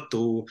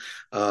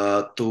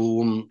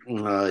to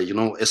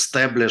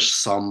establish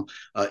some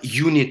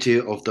unity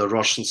of the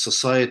Russian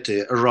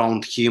society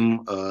around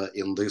him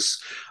in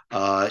this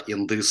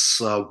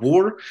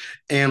war,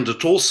 and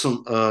it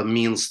also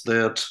means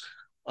that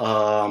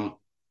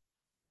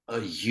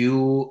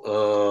you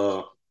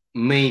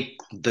make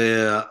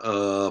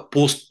the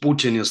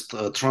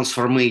post-Putinist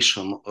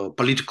transformation,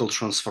 political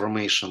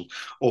transformation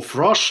of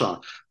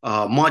Russia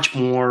much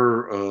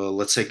more,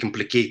 let's say,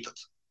 complicated.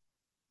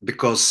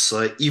 Because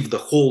if the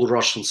whole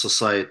Russian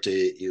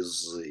society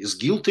is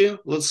guilty,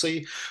 let's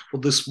say, for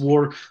this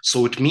war,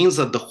 so it means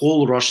that the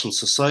whole Russian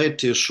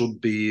society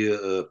should be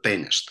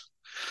punished.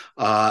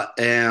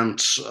 And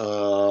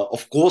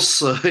of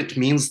course, it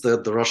means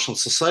that the Russian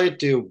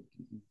society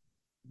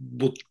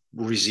would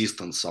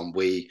resist in some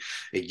way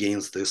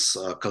against this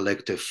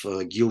collective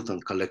guilt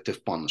and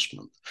collective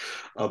punishment.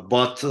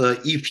 But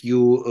if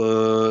you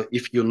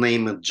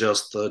name it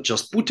just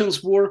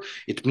Putin's war,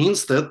 it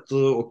means that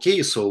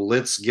okay, so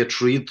let's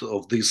get rid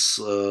of this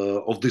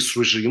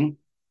regime.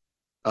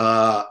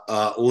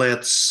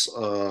 Let's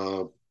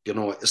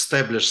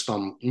establish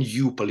some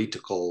new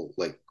political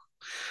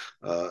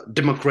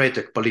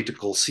democratic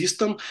political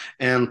system,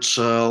 and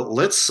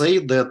let's say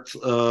that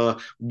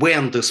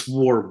when this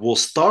war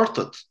was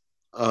started,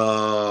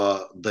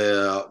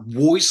 the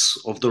voice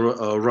of the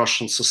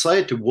Russian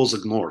society was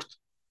ignored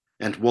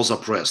and was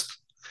oppressed,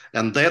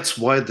 and that's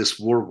why this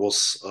war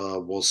was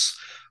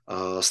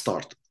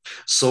started.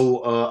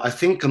 So I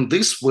think in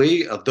this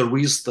way there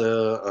is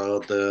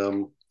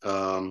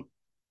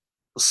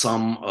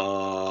some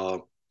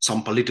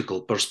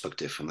political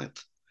perspective in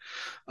it.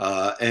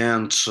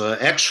 And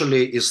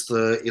actually is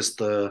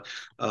the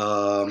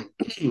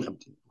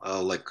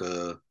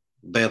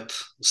bad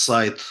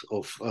side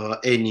of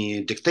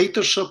any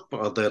dictatorship,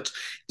 that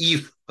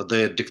if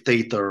the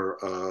dictator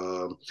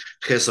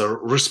has a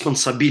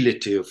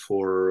responsibility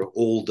for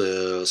all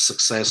the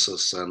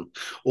successes and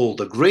all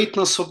the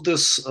greatness of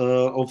this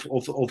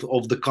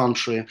of the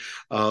country,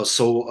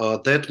 so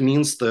that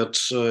means that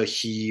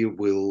he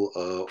will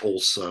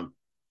also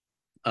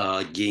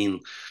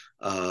gain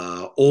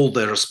all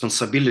the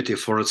responsibility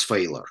for its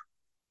failure.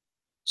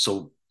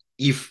 So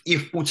if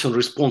Putin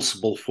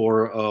responsible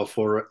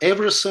for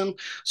everything,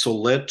 so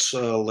let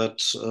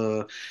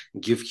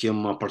give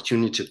him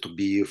opportunity to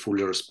be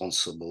fully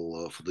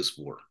responsible for this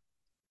war.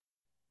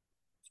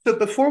 So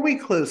before we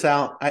close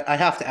out, I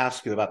have to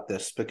ask you about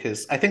this,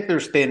 because I think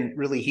there's been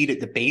really heated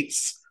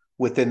debates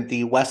within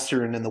the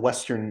Western and the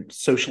Western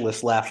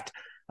socialist left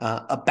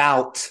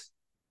about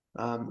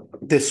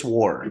this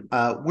war.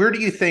 Where do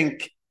you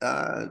think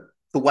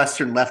the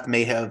Western left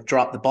may have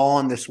dropped the ball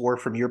on this war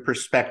from your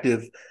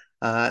perspective?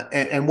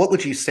 And what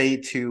would you say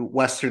to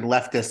Western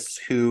leftists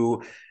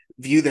who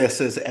view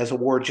this as a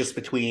war just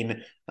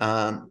between,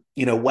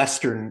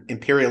 Western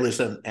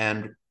imperialism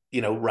and,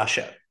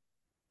 Russia?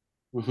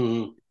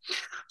 Mm-hmm.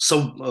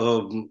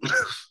 So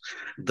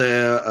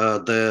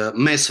the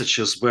message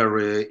is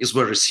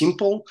very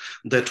simple,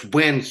 that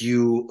when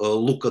you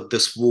look at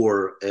this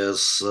war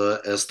as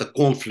the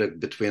conflict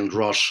between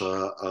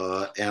Russia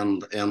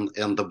and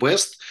the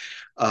West,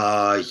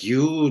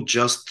 you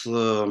just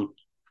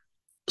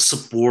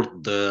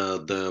support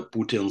the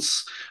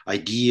Putin's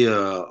idea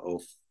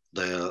of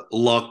the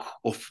lack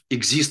of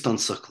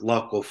existence,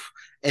 lack of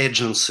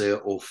agency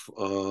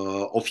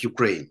of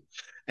Ukraine.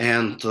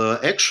 And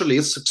actually,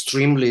 it's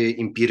extremely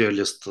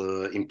imperialist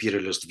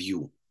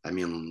view. I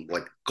mean,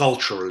 like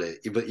culturally,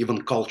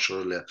 even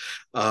culturally,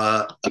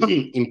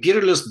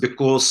 imperialist,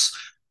 because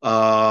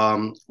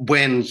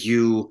when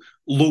you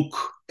look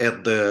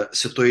at the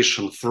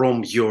situation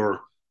from your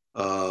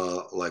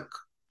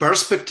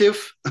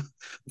perspective,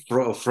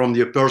 from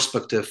your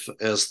perspective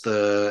as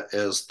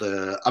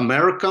the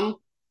American.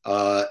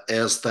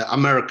 As the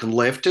American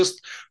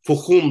leftist, for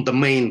whom the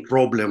main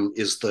problem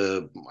is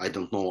the, I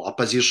don't know,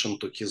 opposition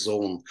to his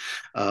own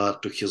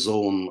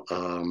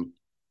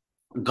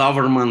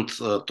government,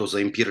 to the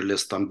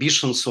imperialist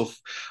ambitions of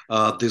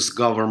this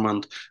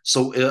government.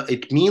 So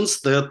it means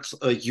that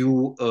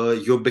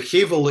your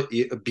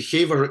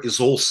behavior is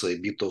also a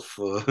bit of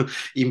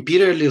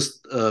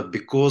imperialist,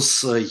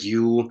 because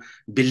you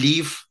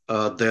believe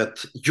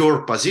that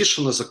your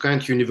position is a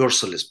kind of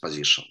universalist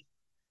position.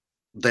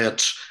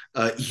 That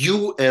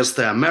you as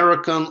the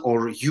American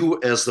or you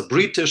as the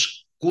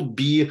British could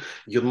be,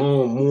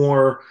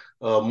 more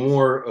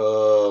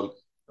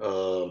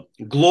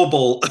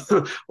global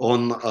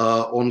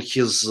on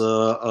his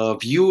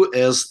view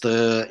as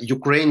the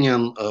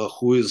Ukrainian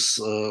who is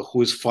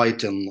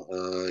fighting,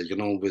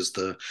 with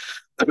the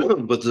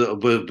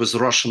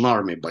Russian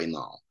army by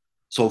now.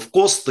 So of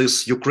course,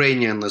 this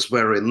Ukrainian is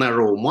very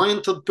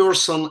narrow-minded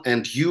person,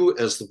 and you,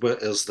 as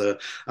the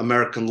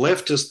American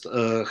leftist,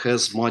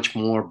 has much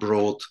more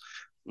broad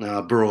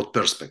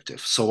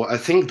perspective. So I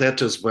think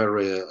that is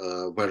very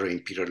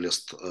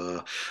imperialist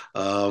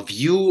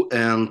view,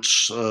 and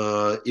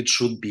it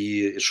should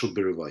be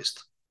revised.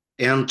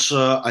 And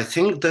I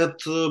think that,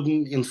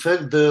 in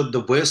fact,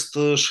 the West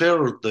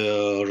shared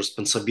the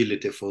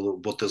responsibility for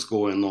what is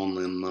going on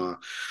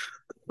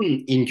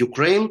in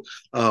Ukraine,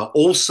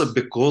 also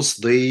because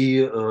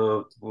they,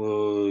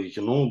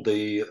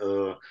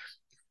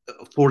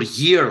 for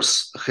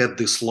years had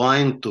this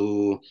line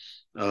to,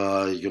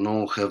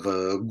 have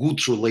good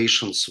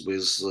relations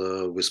with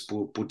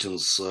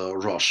Putin's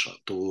Russia,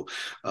 to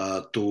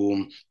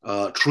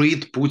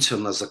treat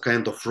Putin as a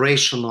kind of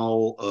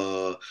rational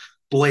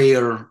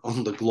player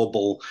on the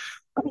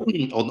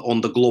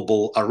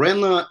global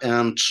arena,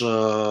 and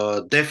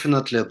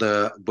definitely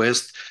the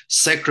West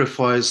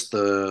sacrificed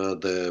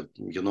the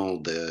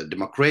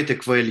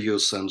democratic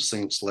values and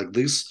things like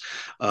this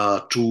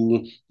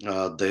to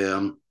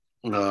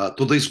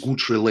these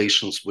good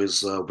relations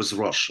with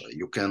Russia.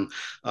 You can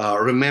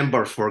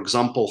remember, for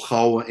example,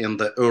 how in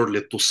the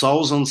early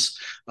 2000s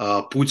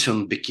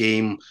Putin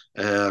became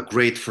a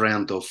great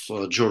friend of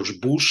George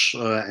Bush,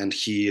 and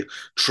he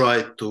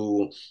tried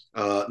to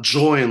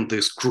join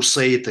this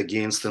crusade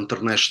against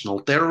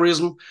international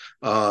terrorism.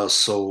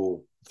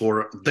 So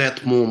for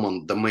that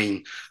moment, the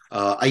main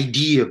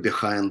idea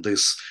behind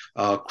this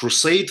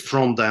crusade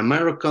from the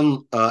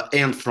American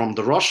and from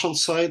the Russian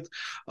side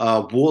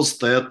was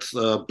that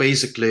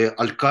basically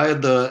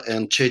Al-Qaeda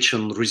and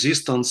Chechen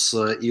resistance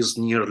is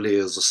nearly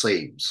the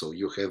same. So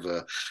you have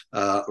a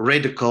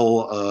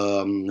radical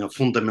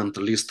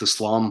fundamentalist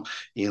Islam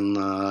in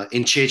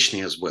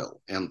Chechnya as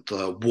well. And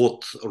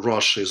what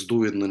Russia is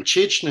doing in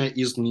Chechnya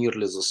is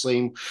nearly the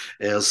same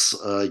as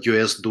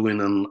US doing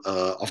in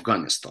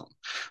Afghanistan.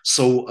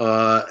 So,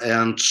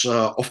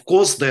 of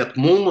course, that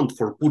moment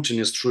for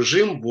Putinist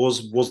regime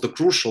was the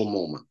crucial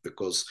moment,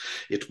 because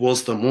it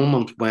was the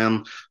moment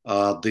when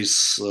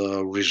this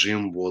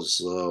regime was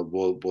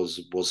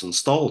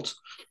installed.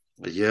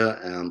 Yeah,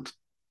 and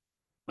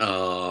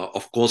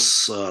of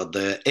course,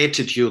 the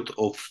attitude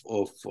of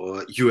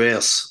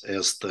US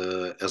as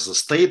a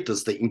state,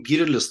 as the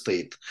imperialist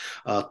state,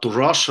 to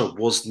Russia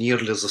was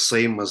nearly the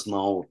same as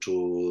now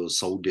to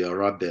Saudi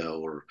Arabia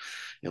or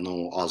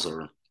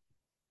other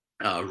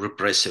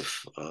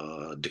repressive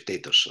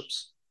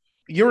dictatorships.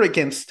 You're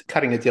against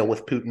cutting a deal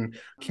with Putin.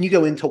 Can you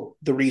go into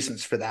the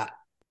reasons for that?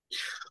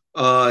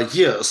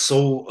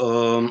 So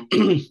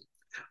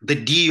the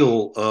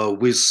deal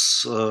with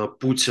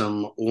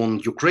Putin on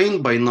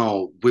Ukraine by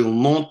now will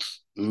not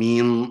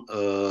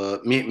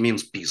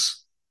means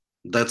peace.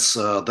 That's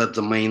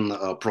the main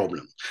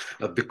problem,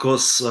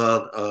 because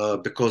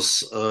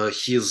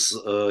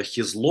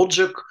his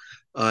logic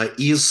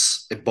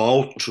is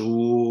about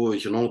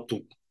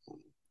to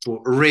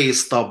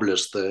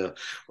re-establish the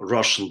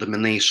Russian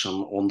domination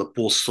on the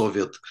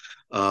post-Soviet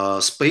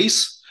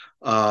space,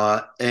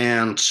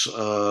 and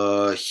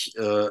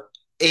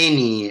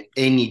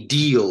any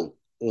deal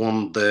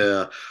on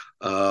the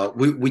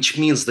which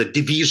means the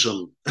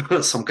division,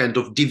 some kind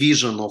of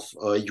division of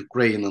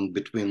Ukraine and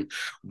between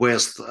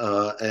West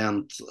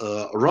and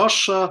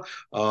Russia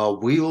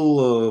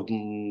will,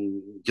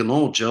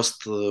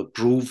 just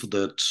prove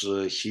that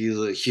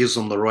he's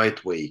on the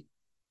right way.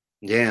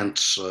 Yeah, and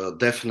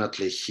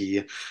definitely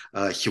he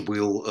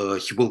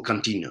will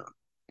continue,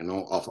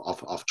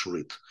 after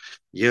it.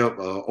 Yeah,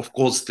 of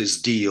course,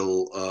 this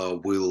deal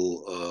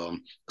will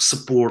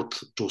support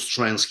to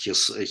strengthen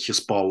his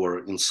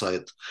power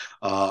inside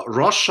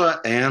Russia,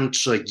 and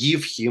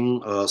give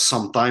him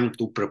some time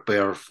to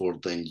prepare for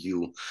the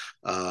new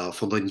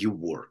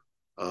war.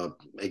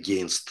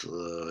 Against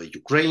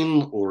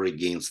Ukraine or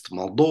against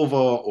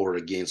Moldova or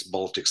against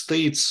Baltic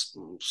states.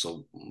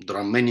 So there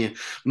are many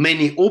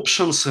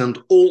options, and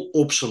all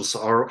options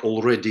are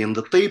already in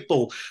the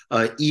table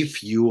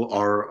if you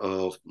are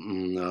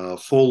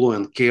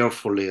following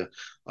carefully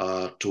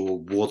to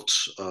what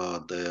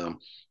the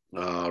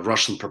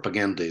Russian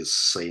propaganda is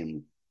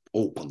saying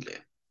openly.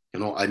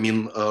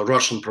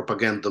 Russian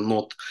propaganda,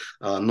 not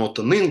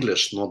in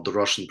English, not the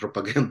Russian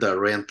propaganda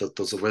oriented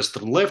to the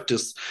Western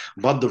leftists,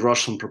 but the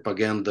Russian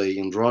propaganda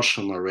in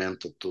Russian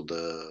oriented to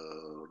the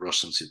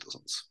Russian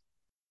citizens.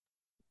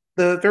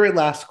 The very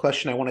last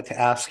question I wanted to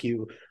ask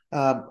you,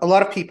 a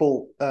lot of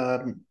people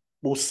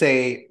will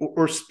say,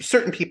 or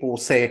certain people will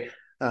say,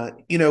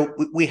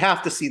 we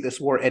have to see this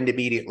war end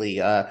immediately.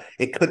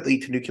 It could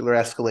lead to nuclear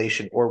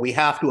escalation, or we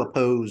have to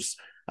oppose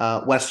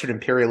Western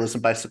imperialism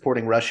by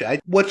supporting Russia.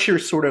 What's your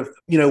sort of,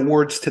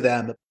 words to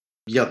them?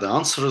 Yeah, the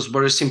answer is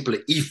very simple.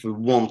 If we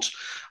want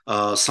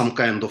some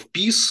kind of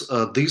peace,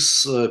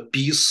 this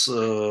peace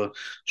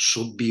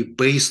should be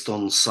based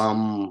on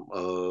some,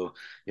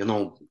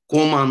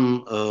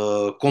 common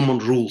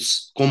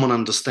rules, common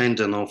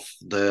understanding of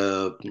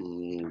the,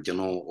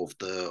 of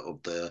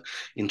the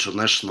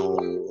international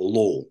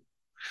law.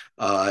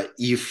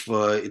 If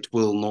it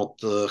will not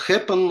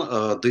happen,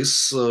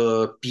 this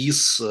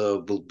peace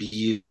will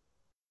be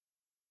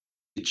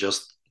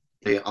just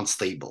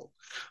unstable.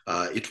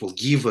 It will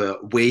give a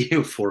way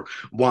for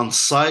one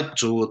side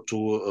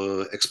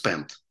to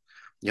expand.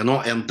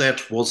 And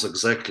that was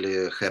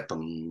exactly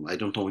happened, I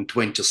don't know, in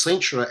 20th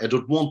century. I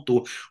don't want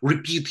to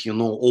repeat,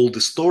 all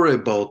the story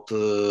about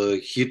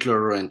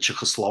Hitler and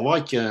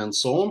Czechoslovakia and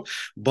so on.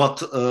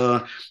 But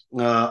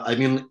I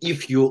mean,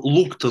 if you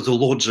look to the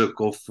logic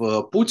of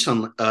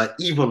Putin,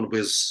 even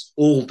with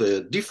all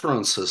the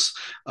differences,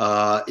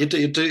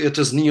 it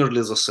is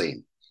nearly the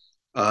same.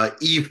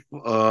 If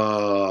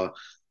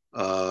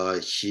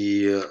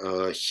he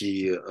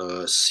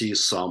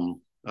sees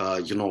some,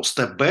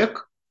 step back,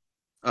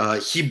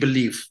 he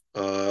believes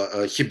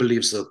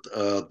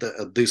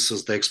that this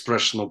is the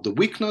expression of the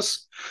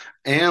weakness,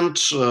 and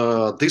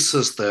this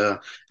is the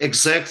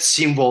exact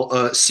signal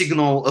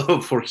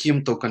for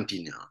him to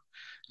continue.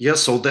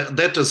 Yes, so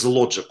that is the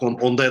logic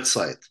on that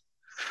side,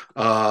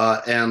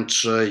 and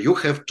you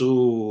have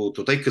to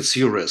take it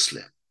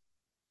seriously.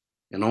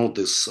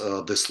 This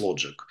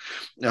logic,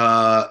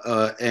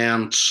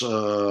 and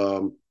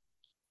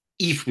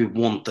if we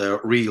want a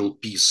real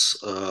peace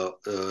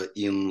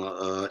in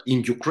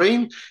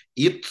Ukraine,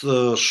 it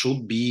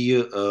should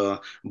be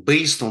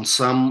based on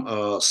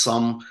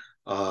some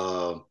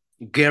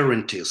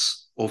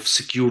guarantees of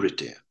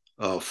security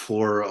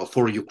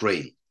for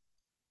Ukraine.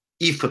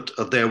 If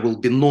there will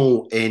be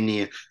no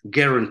any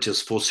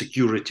guarantees for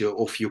security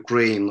of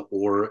Ukraine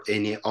or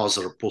any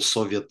other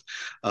post-Soviet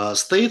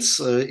states,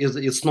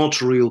 it's not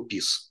real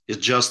peace.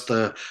 It's just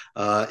a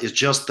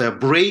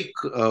break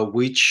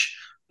which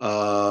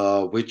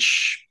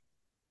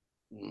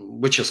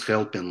is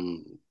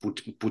helping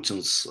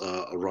Putin's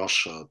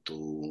Russia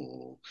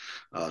to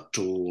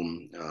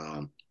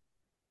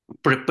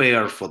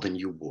prepare for the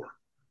new war.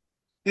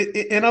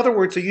 In other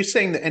words, are you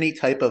saying that any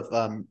type of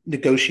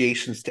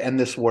negotiations to end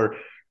this war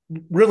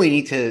really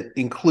need to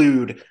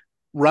include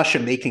Russia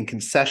making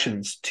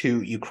concessions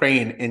to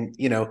Ukraine and,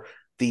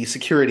 the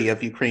security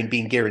of Ukraine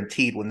being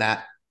guaranteed when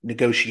that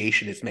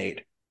negotiation is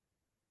made?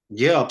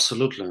 Yeah,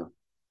 absolutely.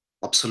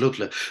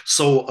 Absolutely.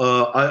 So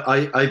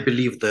I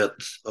believe that,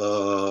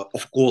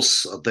 of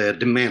course, the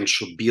demand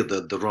should be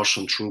that the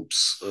Russian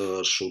troops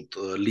should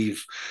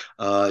leave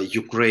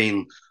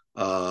Ukraine,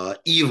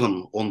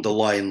 even on the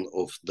line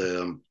of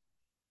the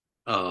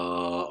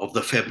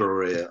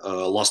February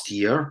last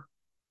year.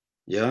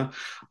 Yeah,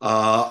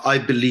 I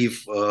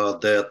believe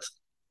that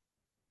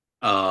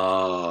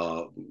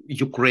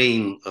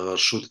Ukraine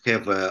should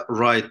have a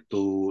right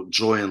to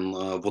join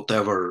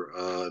whatever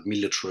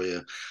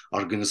military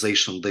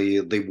organization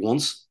they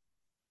want.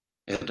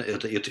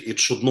 It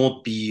should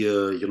not be,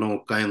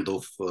 kind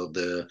of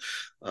the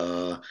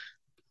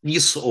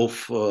piece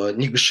of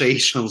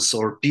negotiations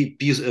or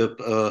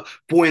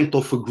point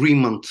of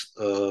agreement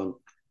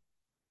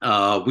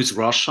with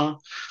Russia.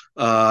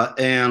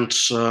 And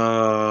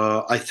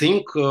I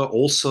think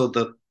also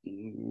that,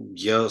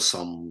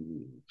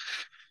 some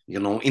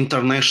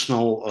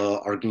international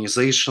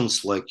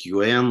organizations like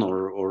UN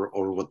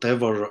or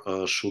whatever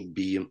should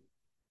be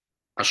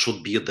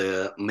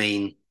the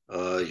main,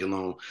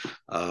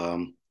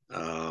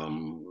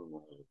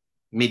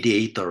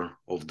 mediator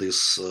of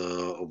this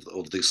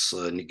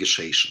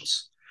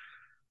negotiations.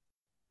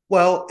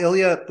 Well,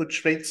 Ilya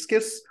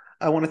Buchvitskis,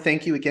 I want to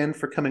thank you again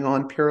for coming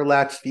on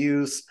Parallax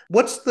Views.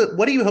 What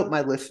do you hope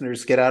my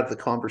listeners get out of the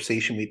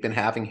conversation we've been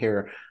having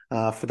here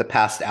for the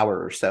past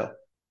hour or so?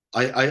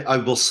 I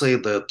will say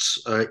that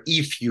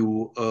if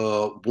you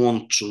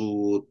want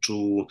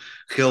to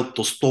help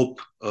to stop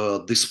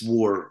this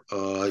war,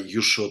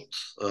 you should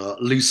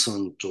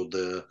listen to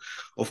the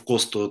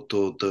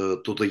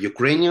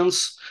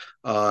Ukrainians.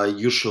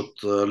 You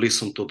should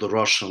listen to the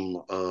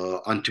Russian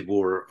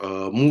anti-war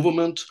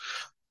movement.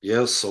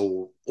 Yeah,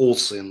 so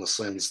also in the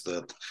sense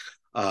that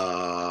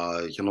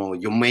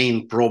your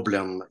main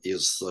problem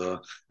is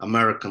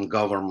American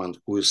government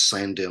who is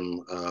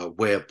sending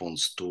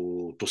weapons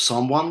to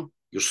someone.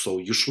 So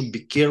you should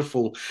be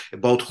careful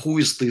about who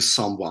is this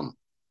someone.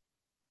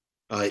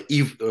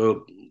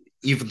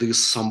 If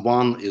this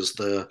someone is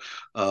the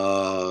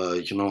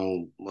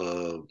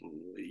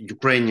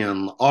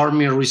Ukrainian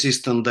army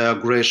resisting the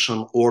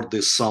aggression, or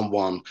this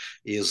someone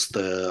is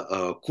the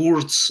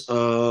Kurds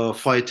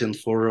fighting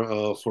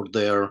for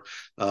their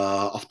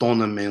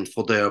autonomy and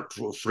for their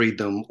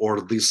freedom, or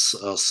this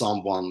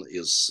someone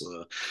is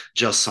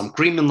just some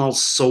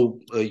criminals. So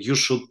you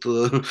should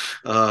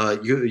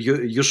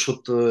you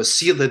should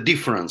see the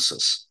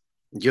differences.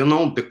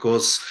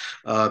 Because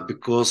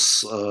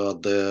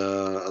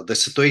the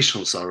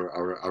situations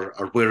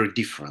are very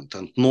different,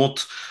 and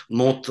not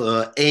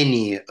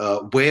any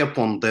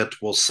weapon that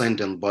was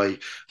sent in by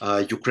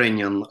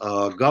Ukrainian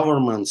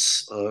government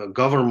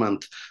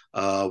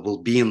will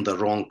be in the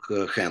wrong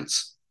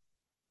hands.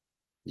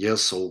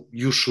 Yes, so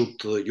you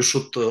should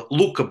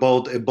look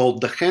about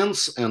the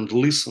hands and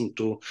listen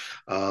to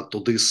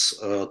this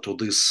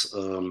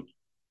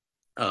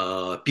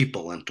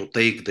people and to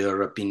take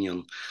their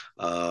opinion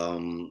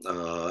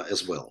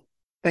as well.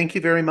 Thank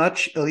you very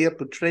much, Ilya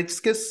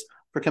Butrayskis,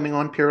 for coming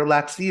on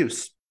Parallax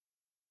Views.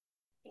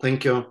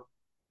 Thank you.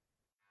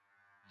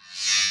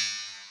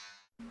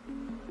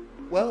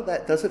 Well,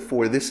 that does it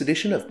for this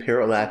edition of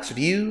Parallax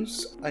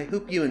Views. I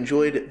hope you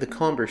enjoyed the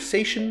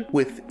conversation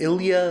with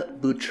Ilya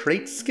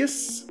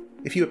Butrayskis.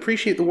 If you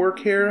appreciate the work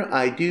here,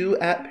 I do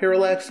at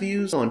Parallax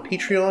Views on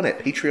Patreon at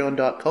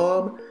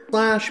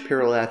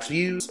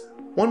patreon.com/parallaxviews.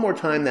 One more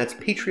time, that's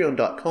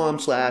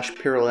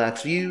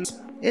patreon.com/parallaxviews.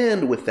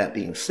 And with that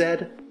being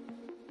said,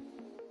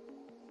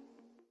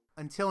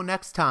 until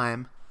next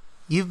time,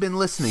 you've been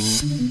listening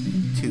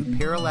to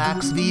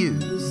Parallax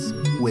Views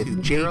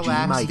with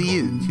Parallax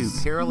Views to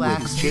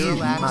Parallax Views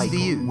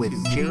with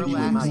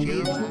Parallax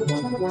Views.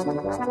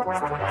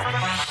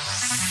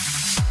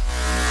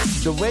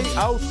 The way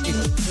out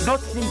is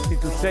not simply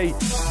to say,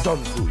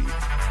 don't do it,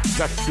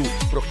 just to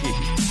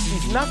prohibit.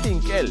 It's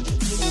nothing else.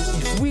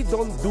 If we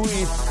don't do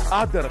it,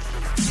 others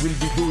will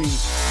be doing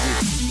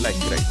it like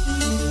crazy.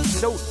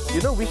 So,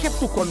 we have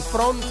to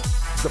confront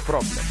the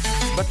problem.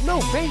 But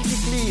no,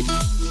 basically,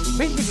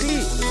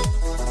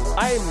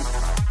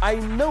 I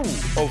know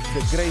of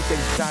the great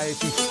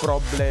anxieties,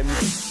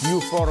 problems, new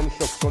forms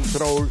of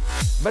control,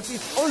 but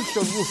it's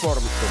also new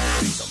forms of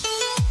freedom.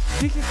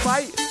 This is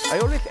why I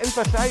always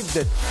emphasize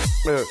that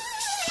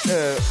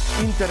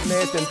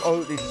internet and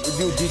all this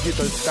new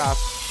digital stuff,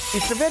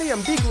 it's a very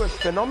ambiguous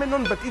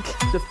phenomenon, but it's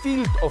the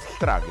field of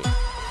struggle.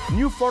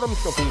 New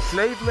forms of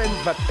enslavement,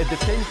 but at the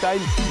same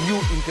time,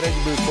 new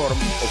incredible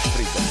forms of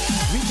freedom.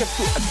 We have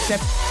to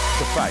accept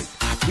the fight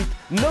with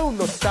no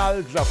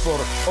nostalgia for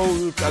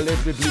old,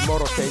 allegedly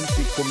more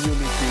authentic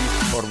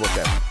communities or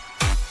whatever.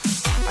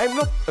 I'm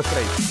not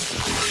afraid.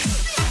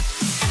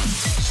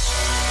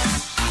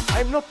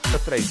 I'm not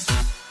afraid.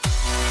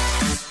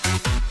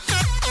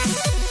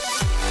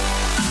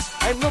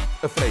 I'm not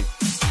afraid.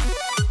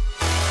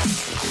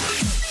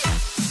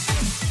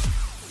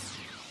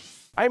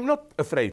 I'm not afraid.